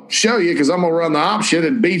going to show you because I'm going to run the option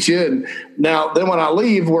and beat you. And then when I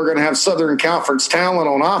leave, we're going to have Southern Conference talent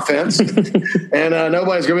on offense, and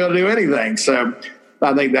nobody's going to be able to do anything. So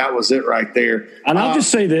I think that was it right there. And I'll just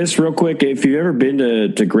say this real quick. If you've ever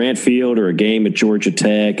been to Grant Field or a game at Georgia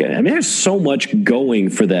Tech, I mean, there's so much going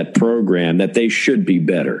for that program that they should be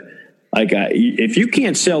better. Like if you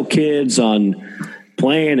can't sell kids on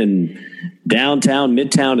playing in downtown,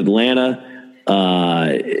 midtown Atlanta,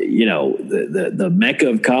 the mecca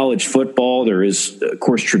of college football, there is, of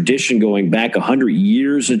course, tradition going back 100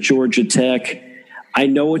 years at Georgia Tech. I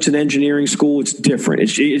know it's an engineering school. It's different.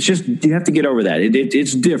 It's just, you have to get over that.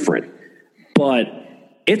 It's different, but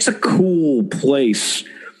it's a cool place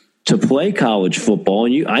to play college football.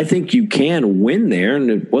 And I think you can win there. And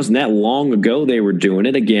it wasn't that long ago they were doing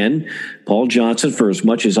it again. Paul Johnson, for as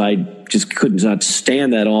much as I just could not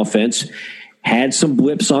stand that offense, had some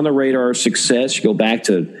blips on the radar of success. You go back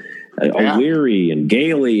to O'Leary and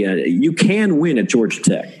Gailey. You can win at Georgia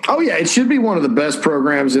Tech. Oh, yeah. It should be one of the best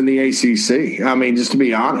programs in the ACC. I mean, just to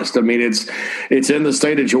be honest, I mean, it's in the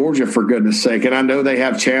state of Georgia, for goodness sake. And I know they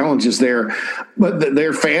have challenges there, but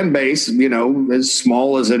their fan base, as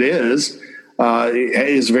small as it is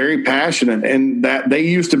very passionate. And that they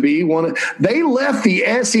used to be they left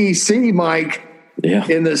the SEC, Mike,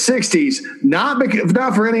 in the 60s,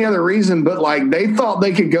 not for any other reason, but like they thought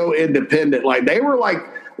they could go independent. Like they were like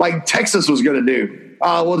Texas was going to do.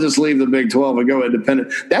 We'll just leave the Big 12 and go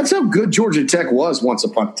independent. That's how good Georgia Tech was once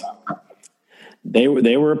upon a time. They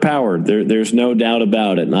were a power. There's no doubt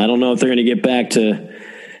about it. And I don't know if they're going to get back to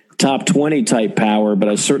top 20 type power, but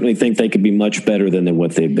I certainly think they could be much better than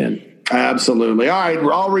what they've been. Absolutely. All right,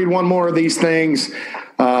 I'll read one more of these things,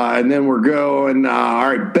 and then we're going.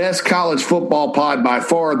 All right, best college football pod by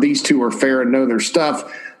far. These two are fair and know their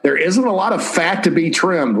stuff. There isn't a lot of fat to be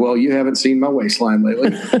trimmed. Well, you haven't seen my waistline lately.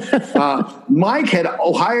 Mike had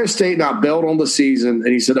Ohio State not bailed on the season, and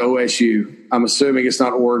he said OSU. I'm assuming it's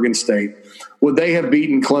not Oregon State. Would they have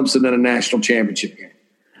beaten Clemson in a national championship game?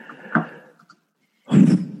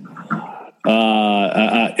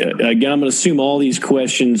 Again, I'm going to assume all these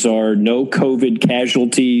questions are no COVID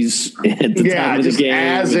casualties at the time of the game.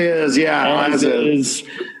 As is. As is.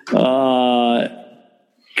 God,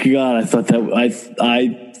 I thought that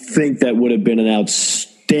I think that would have been an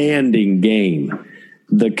outstanding game,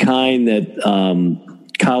 the kind that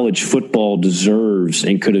college football deserves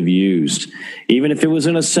and could have used, even if it was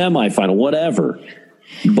in a semifinal, whatever.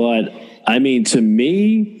 But I mean, to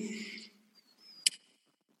me,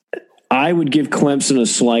 I would give Clemson a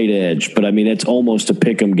slight edge, but I mean, it's almost a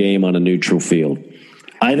pick'em game on a neutral field.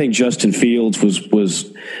 I think Justin Fields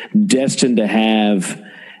was destined to have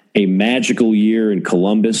a magical year in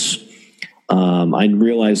Columbus. I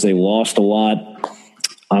realize they lost a lot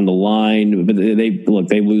on the line, but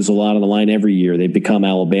they lose a lot on the line every year. They've become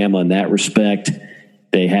Alabama in that respect.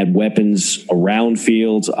 They had weapons around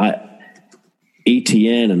Fields,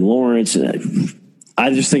 Etienne and Lawrence.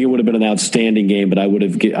 I just think it would have been an outstanding game, but I would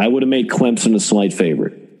have made Clemson a slight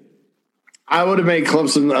favorite. I would have made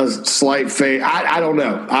Clemson a slight favorite. I don't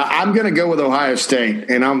know. I'm going to go with Ohio State,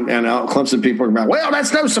 and Clemson people are about, well,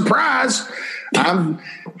 that's no surprise. I'll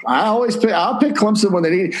pick Clemson when they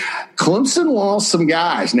need. Clemson lost some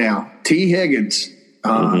guys now. T. Higgins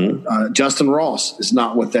Justin Ross is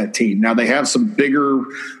not with that team. Now they have some bigger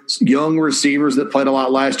young receivers that played a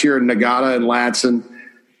lot last year, Nagata and Latson.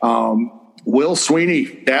 Will Sweeney,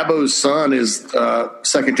 Dabo's son, is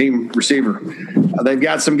second team receiver. They've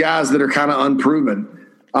got some guys that are kind of unproven.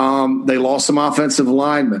 They lost some offensive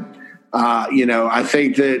linemen. I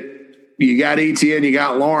think that you got ETN, you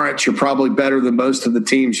got Lawrence, you're probably better than most of the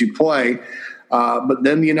teams you play. But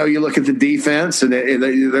then, you look at the defense, and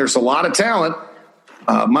there's a lot of talent.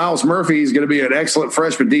 Miles Murphy is going to be an excellent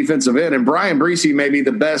freshman defensive end, and Brian Breesy may be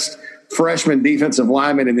the best freshman defensive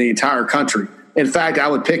lineman in the entire country. In fact, I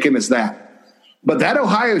would pick him as that. But that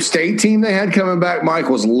Ohio State team they had coming back, Mike,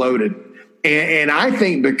 was loaded. And I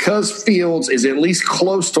think because Fields is at least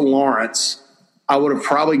close to Lawrence, I would have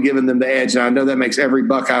probably given them the edge. And I know that makes every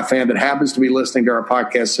Buckeye fan that happens to be listening to our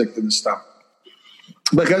podcast sick to the stomach.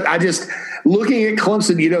 Because I just, looking at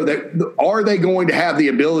Clemson, are they going to have the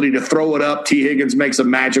ability to throw it up? T. Higgins makes a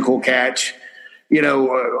magical catch.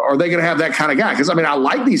 Are they going to have that kind of guy? Because, I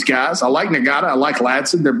like these guys. I like Nagata. I like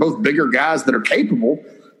Latson. They're both bigger guys that are capable,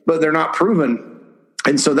 but they're not proven.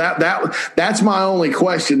 And so that's my only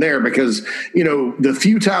question there, because, the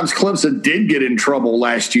few times Clemson did get in trouble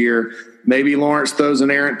last year, maybe Lawrence throws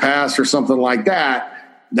an errant pass or something like that.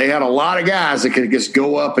 They had a lot of guys that could just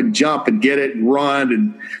go up and jump and get it and run.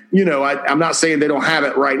 And, I'm not saying they don't have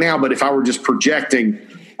it right now, but if I were just projecting,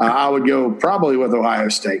 I would go probably with Ohio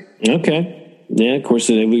State. Okay. Yeah, of course,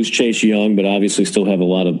 they lose Chase Young, but obviously still have a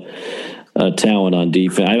lot of talent on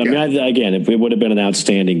defense. Again, if it would have been an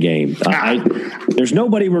outstanding game. There's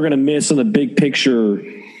nobody we're going to miss in the big picture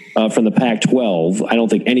from the Pac-12. I don't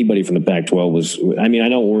think anybody from the Pac-12 was – I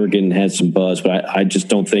know Oregon had some buzz, but I just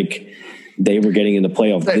don't think they were getting in the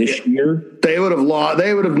playoff this year. They would have lost.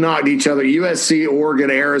 They would have knocked each other. USC, Oregon,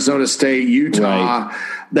 Arizona State, Utah. Right.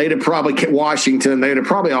 They'd have probably – Washington, they'd have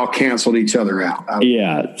probably all canceled each other out.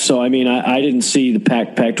 Yeah. So, I didn't see the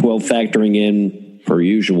Pac-12 factoring in, per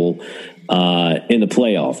usual, in the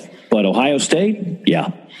playoff. But Ohio State,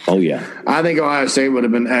 yeah. Oh, yeah. I think Ohio State would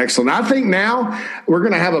have been excellent. I think now we're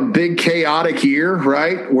going to have a big chaotic year,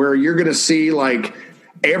 right, where you're going to see, like,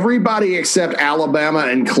 everybody except Alabama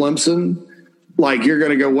and Clemson, like, you're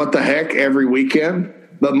going to go, what the heck, every weekend.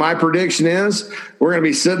 But my prediction is we're going to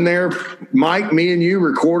be sitting there, Mike, me and you,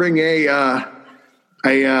 recording a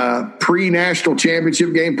pre-national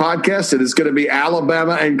championship game podcast, and it's going to be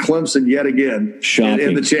Alabama and Clemson yet again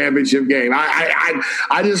in the championship game.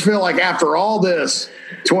 I just feel like after all this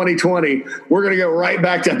 2020, we're going to go right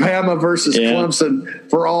back to Bama versus Clemson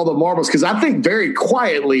for all the marbles, because I think very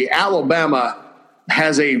quietly Alabama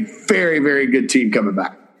has a very, very good team coming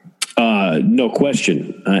back. No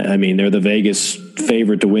question. They're the Vegas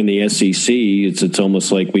favorite to win the SEC. It's almost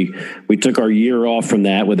like we took our year off from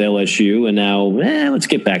that with LSU, and now let's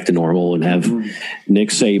get back to normal and have Nick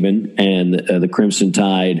Saban and the Crimson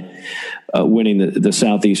Tide winning the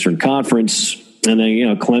Southeastern Conference. And then,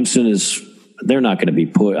 Clemson they're not going to be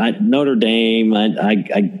put. Notre Dame, no,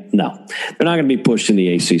 they're not going to be pushed in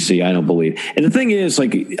the ACC. I don't believe. And the thing is,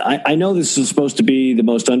 like, I know this is supposed to be the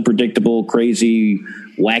most unpredictable, crazy,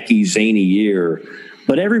 wacky, zany year,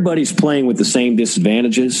 but everybody's playing with the same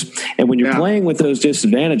disadvantages. And when you're playing with those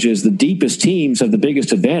disadvantages, the deepest teams have the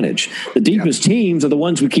biggest advantage. The deepest teams are the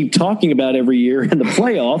ones we keep talking about every year in the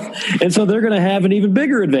playoff. And so they're going to have an even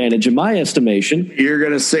bigger advantage, in my estimation. You're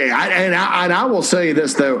going to say, and I will say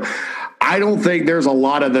this, though. I don't think there's a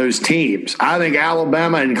lot of those teams. I think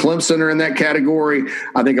Alabama and Clemson are in that category.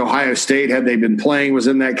 I think Ohio State, had they been playing, was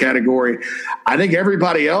in that category. I think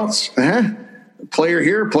everybody else, player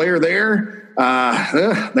here, player there,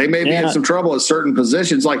 they may be in some trouble at certain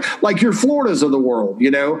positions, like your Floridas of the world.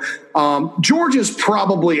 Georgia's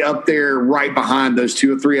probably up there right behind those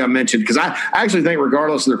two or three I mentioned, because I actually think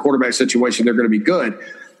regardless of their quarterback situation, they're going to be good.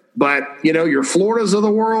 But, your Floridas of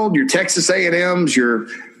the world, your Texas A&Ms, your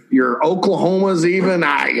Oklahomas, even, they're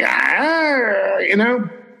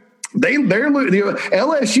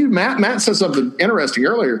LSU. Matt said something interesting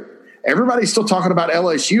earlier. Everybody's still talking about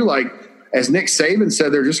LSU, like, as Nick Saban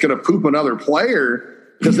said, they're just going to poop another player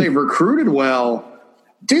because they've recruited well.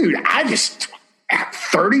 Dude,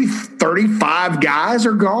 35 guys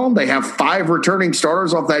are gone. They have 5 returning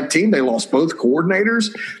starters off that team. They lost both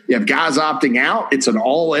coordinators. You have guys opting out. It's an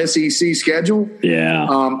all SEC schedule. Yeah.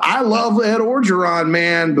 I love Ed Orgeron,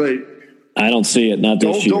 man, but I don't see it. Not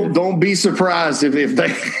this year. Don't be surprised if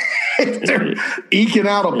they're eking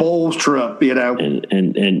out a bowls trip,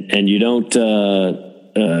 And you don't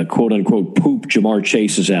quote unquote poop Jamar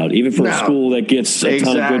Chases out, even for a school that gets a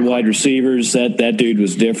ton of good wide receivers. That dude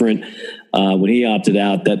was different. When he opted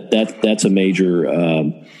out, that's a major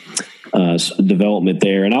development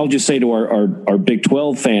there. And I'll just say to our Big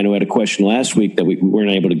 12 fan who had a question last week that we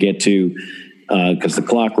weren't able to get to because the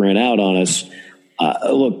clock ran out on us.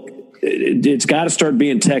 Look, it's got to start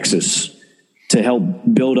being Texas to help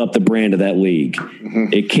build up the brand of that league.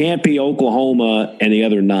 Mm-hmm. It can't be Oklahoma and the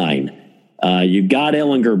other 9. You've got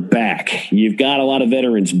Ehlinger back. You've got a lot of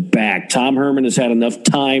veterans back. Tom Herman has had enough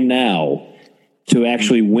time now to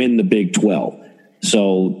actually win the Big 12.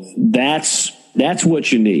 So that's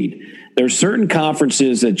what you need. There's certain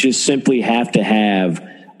conferences that just simply have to have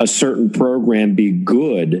a certain program be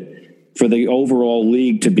good for the overall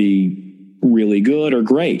league to be really good or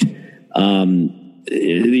great.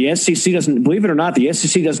 The SEC doesn't, believe it or not, the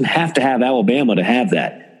SEC doesn't have to have Alabama to have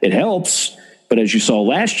that. It helps, but as you saw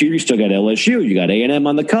last year, you still got LSU, you got A&M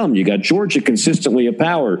on the come, you got Georgia consistently a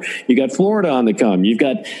power, you got Florida on the come, you've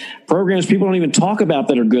got programs people don't even talk about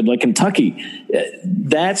that are good, like Kentucky.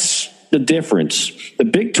 That's the difference. The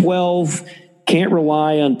Big 12 can't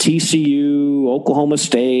rely on TCU, Oklahoma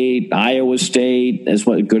State, Iowa State, as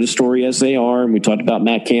good a story as they are. And we talked about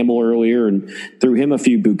Matt Campbell earlier and threw him a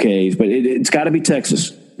few bouquets, but it's got to be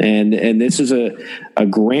Texas. And this is a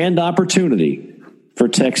grand opportunity for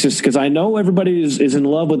Texas, because I know everybody is in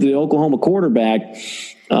love with the Oklahoma quarterback,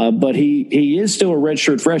 but he is still a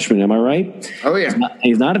redshirt freshman. Am I right? Oh, yeah.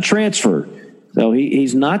 He's not a transfer. So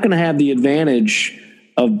he's not going to have the advantage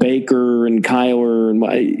of Baker and Kyler,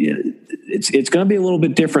 and it's going to be a little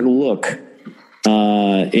bit different look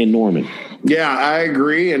in Norman. Yeah, I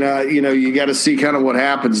agree, and you got to see kind of what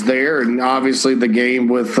happens there, and obviously the game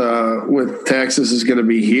with Texas is going to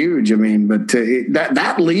be huge. I mean, but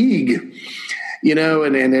that league, and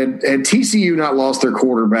TCU not lost their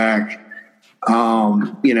quarterback.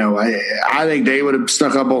 I think they would have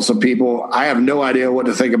snuck up on some people. I have no idea what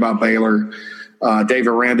to think about Baylor. Dave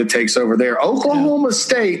Aranda takes over there. Oklahoma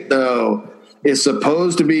State, though, is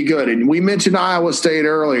supposed to be good. And we mentioned Iowa State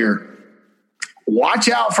earlier. Watch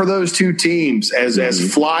out for those two teams as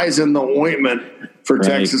flies in the ointment for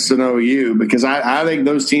Texas and OU, because I think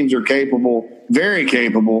those teams are capable, very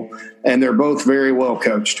capable, and they're both very well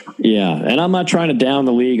coached. Yeah, and I'm not trying to down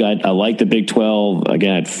the league. I like the Big 12.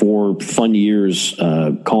 Again, I had 4 fun years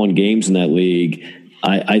calling games in that league.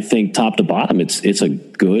 I think top to bottom, it's a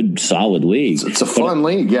good, solid league. It's a fun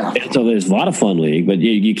league, yeah. So there's a lot of fun league, but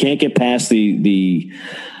you can't get past the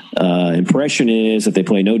impression is that they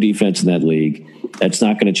play no defense in that league. That's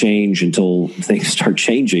not going to change until things start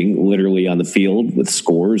changing, literally on the field with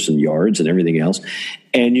scores and yards and everything else.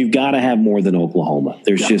 And you've got to have more than Oklahoma.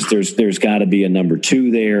 There's got to be a number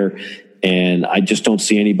 2 there, and I just don't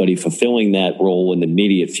see anybody fulfilling that role in the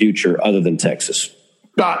immediate future other than Texas.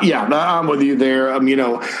 I'm with you there. I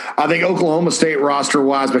think Oklahoma State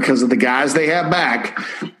roster-wise, because of the guys they have back,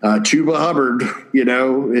 Chuba Hubbard,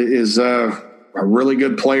 is a really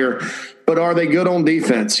good player. But are they good on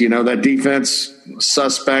defense? That defense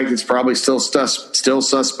suspect. It's probably still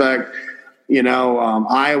suspect.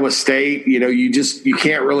 Iowa State. You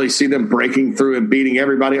can't really see them breaking through and beating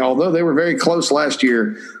everybody. Although they were very close last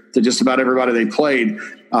year to just about everybody they played.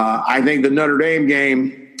 I think the Notre Dame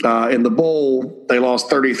game. In the bowl, they lost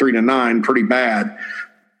 33-9, pretty bad.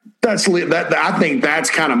 I think that's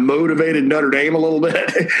kind of motivated Notre Dame a little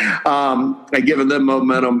bit, and giving them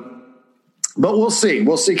momentum. But we'll see.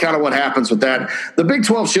 We'll see kind of what happens with that. The Big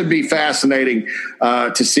 12 should be fascinating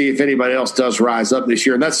to see if anybody else does rise up this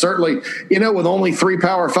year. And that's certainly, with only 3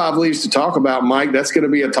 Power 5 leagues to talk about, Mike, that's going to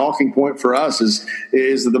be a talking point for us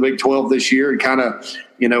is the Big 12 this year, and kind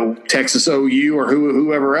of, Texas OU or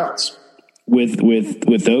whoever else.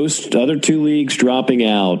 With those other 2 leagues dropping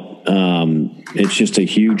out, it's just a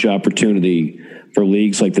huge opportunity for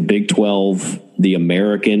leagues like the Big 12, the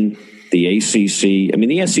American, the ACC. I mean,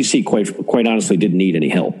 the SEC quite honestly didn't need any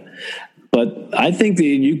help, but I think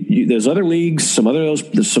those other leagues, some of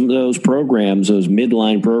those programs, those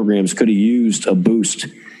midline programs, could have used a boost.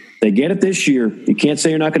 They get it this year. You can't say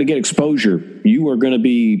you're not going to get exposure. You are going to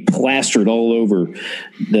be plastered all over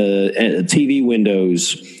the TV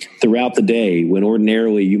windows throughout the day, when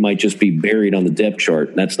ordinarily you might just be buried on the depth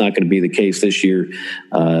chart. That's not going to be the case this year.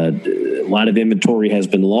 A lot of inventory has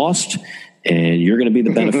been lost, and you're going to be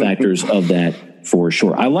the benefactors of that for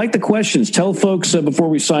sure. I like the questions. Tell folks before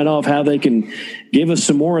we sign off how they can give us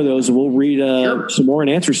some more of those, and we'll read some more and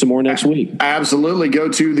answer some more next week. Absolutely. Go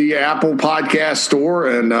to the Apple Podcast Store,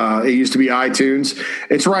 and it used to be iTunes.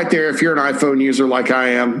 It's right there. If you're an iPhone user like I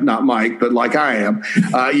am, not Mike, but like I am,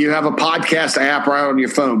 you have a podcast app right on your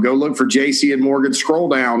phone. Go look for JC and Morgan. Scroll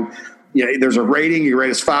down. There's a rating. You rate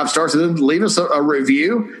us 5 stars, and then leave us a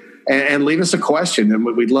review. and leave us a question. And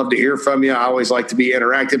we'd love to hear from you. I always like to be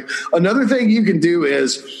interactive. Another thing you can do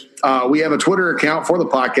is we have a Twitter account for the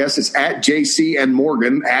podcast. It's at JC and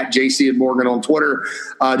Morgan, at JC and Morgan on Twitter.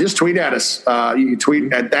 Just tweet at us. You can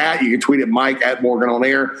tweet at that. You can tweet at Mike at Morgan on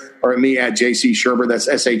Air, or at me at JC Shurburtt. That's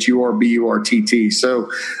SHURBURTT.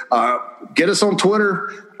 So get us on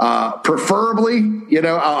Twitter. Preferably,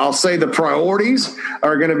 I'll say the priorities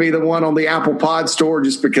are going to be the one on the Apple Pod Store,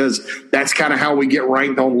 just because that's kind of how we get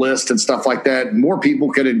ranked on lists and stuff like that. More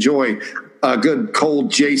people can enjoy a good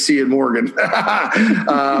cold JC and Morgan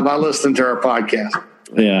by listening to our podcast.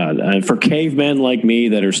 Yeah, and for cavemen like me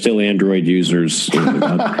that are still Android users,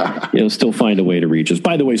 you'll still find a way to reach us.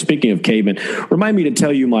 By the way, speaking of cavemen, remind me to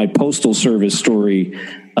tell you my Postal Service story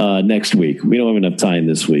next week. We don't have enough time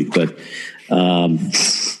this week, but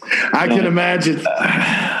I can imagine.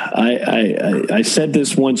 I said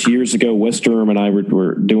this once years ago. Wes Durham and I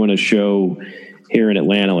were doing a show here in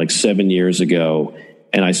Atlanta like 7 years ago,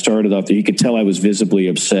 and I started off there. You could tell I was visibly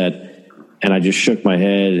upset, and I just shook my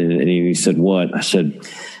head, and he said, "What?" I said,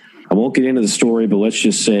 "I won't get into the story, but let's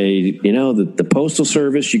just say, the Postal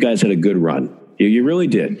Service, you guys had a good run. You really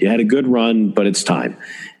did. You had a good run, but it's time."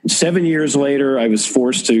 7 years later, I was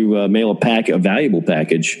forced to mail a valuable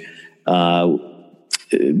package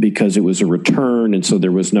because it was a return, and so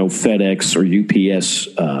there was no FedEx or UPS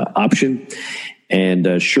option.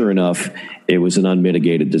 And sure enough, it was an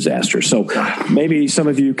unmitigated disaster. So maybe some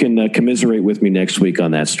of you can commiserate with me next week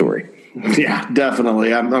on that story. Yeah,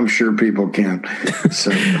 definitely. I'm sure people can.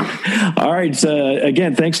 So. All right.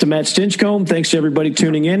 Again, thanks to Matt Stinchcomb. Thanks to everybody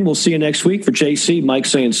tuning in. We'll see you next week. For JC, Mike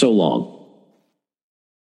saying so long.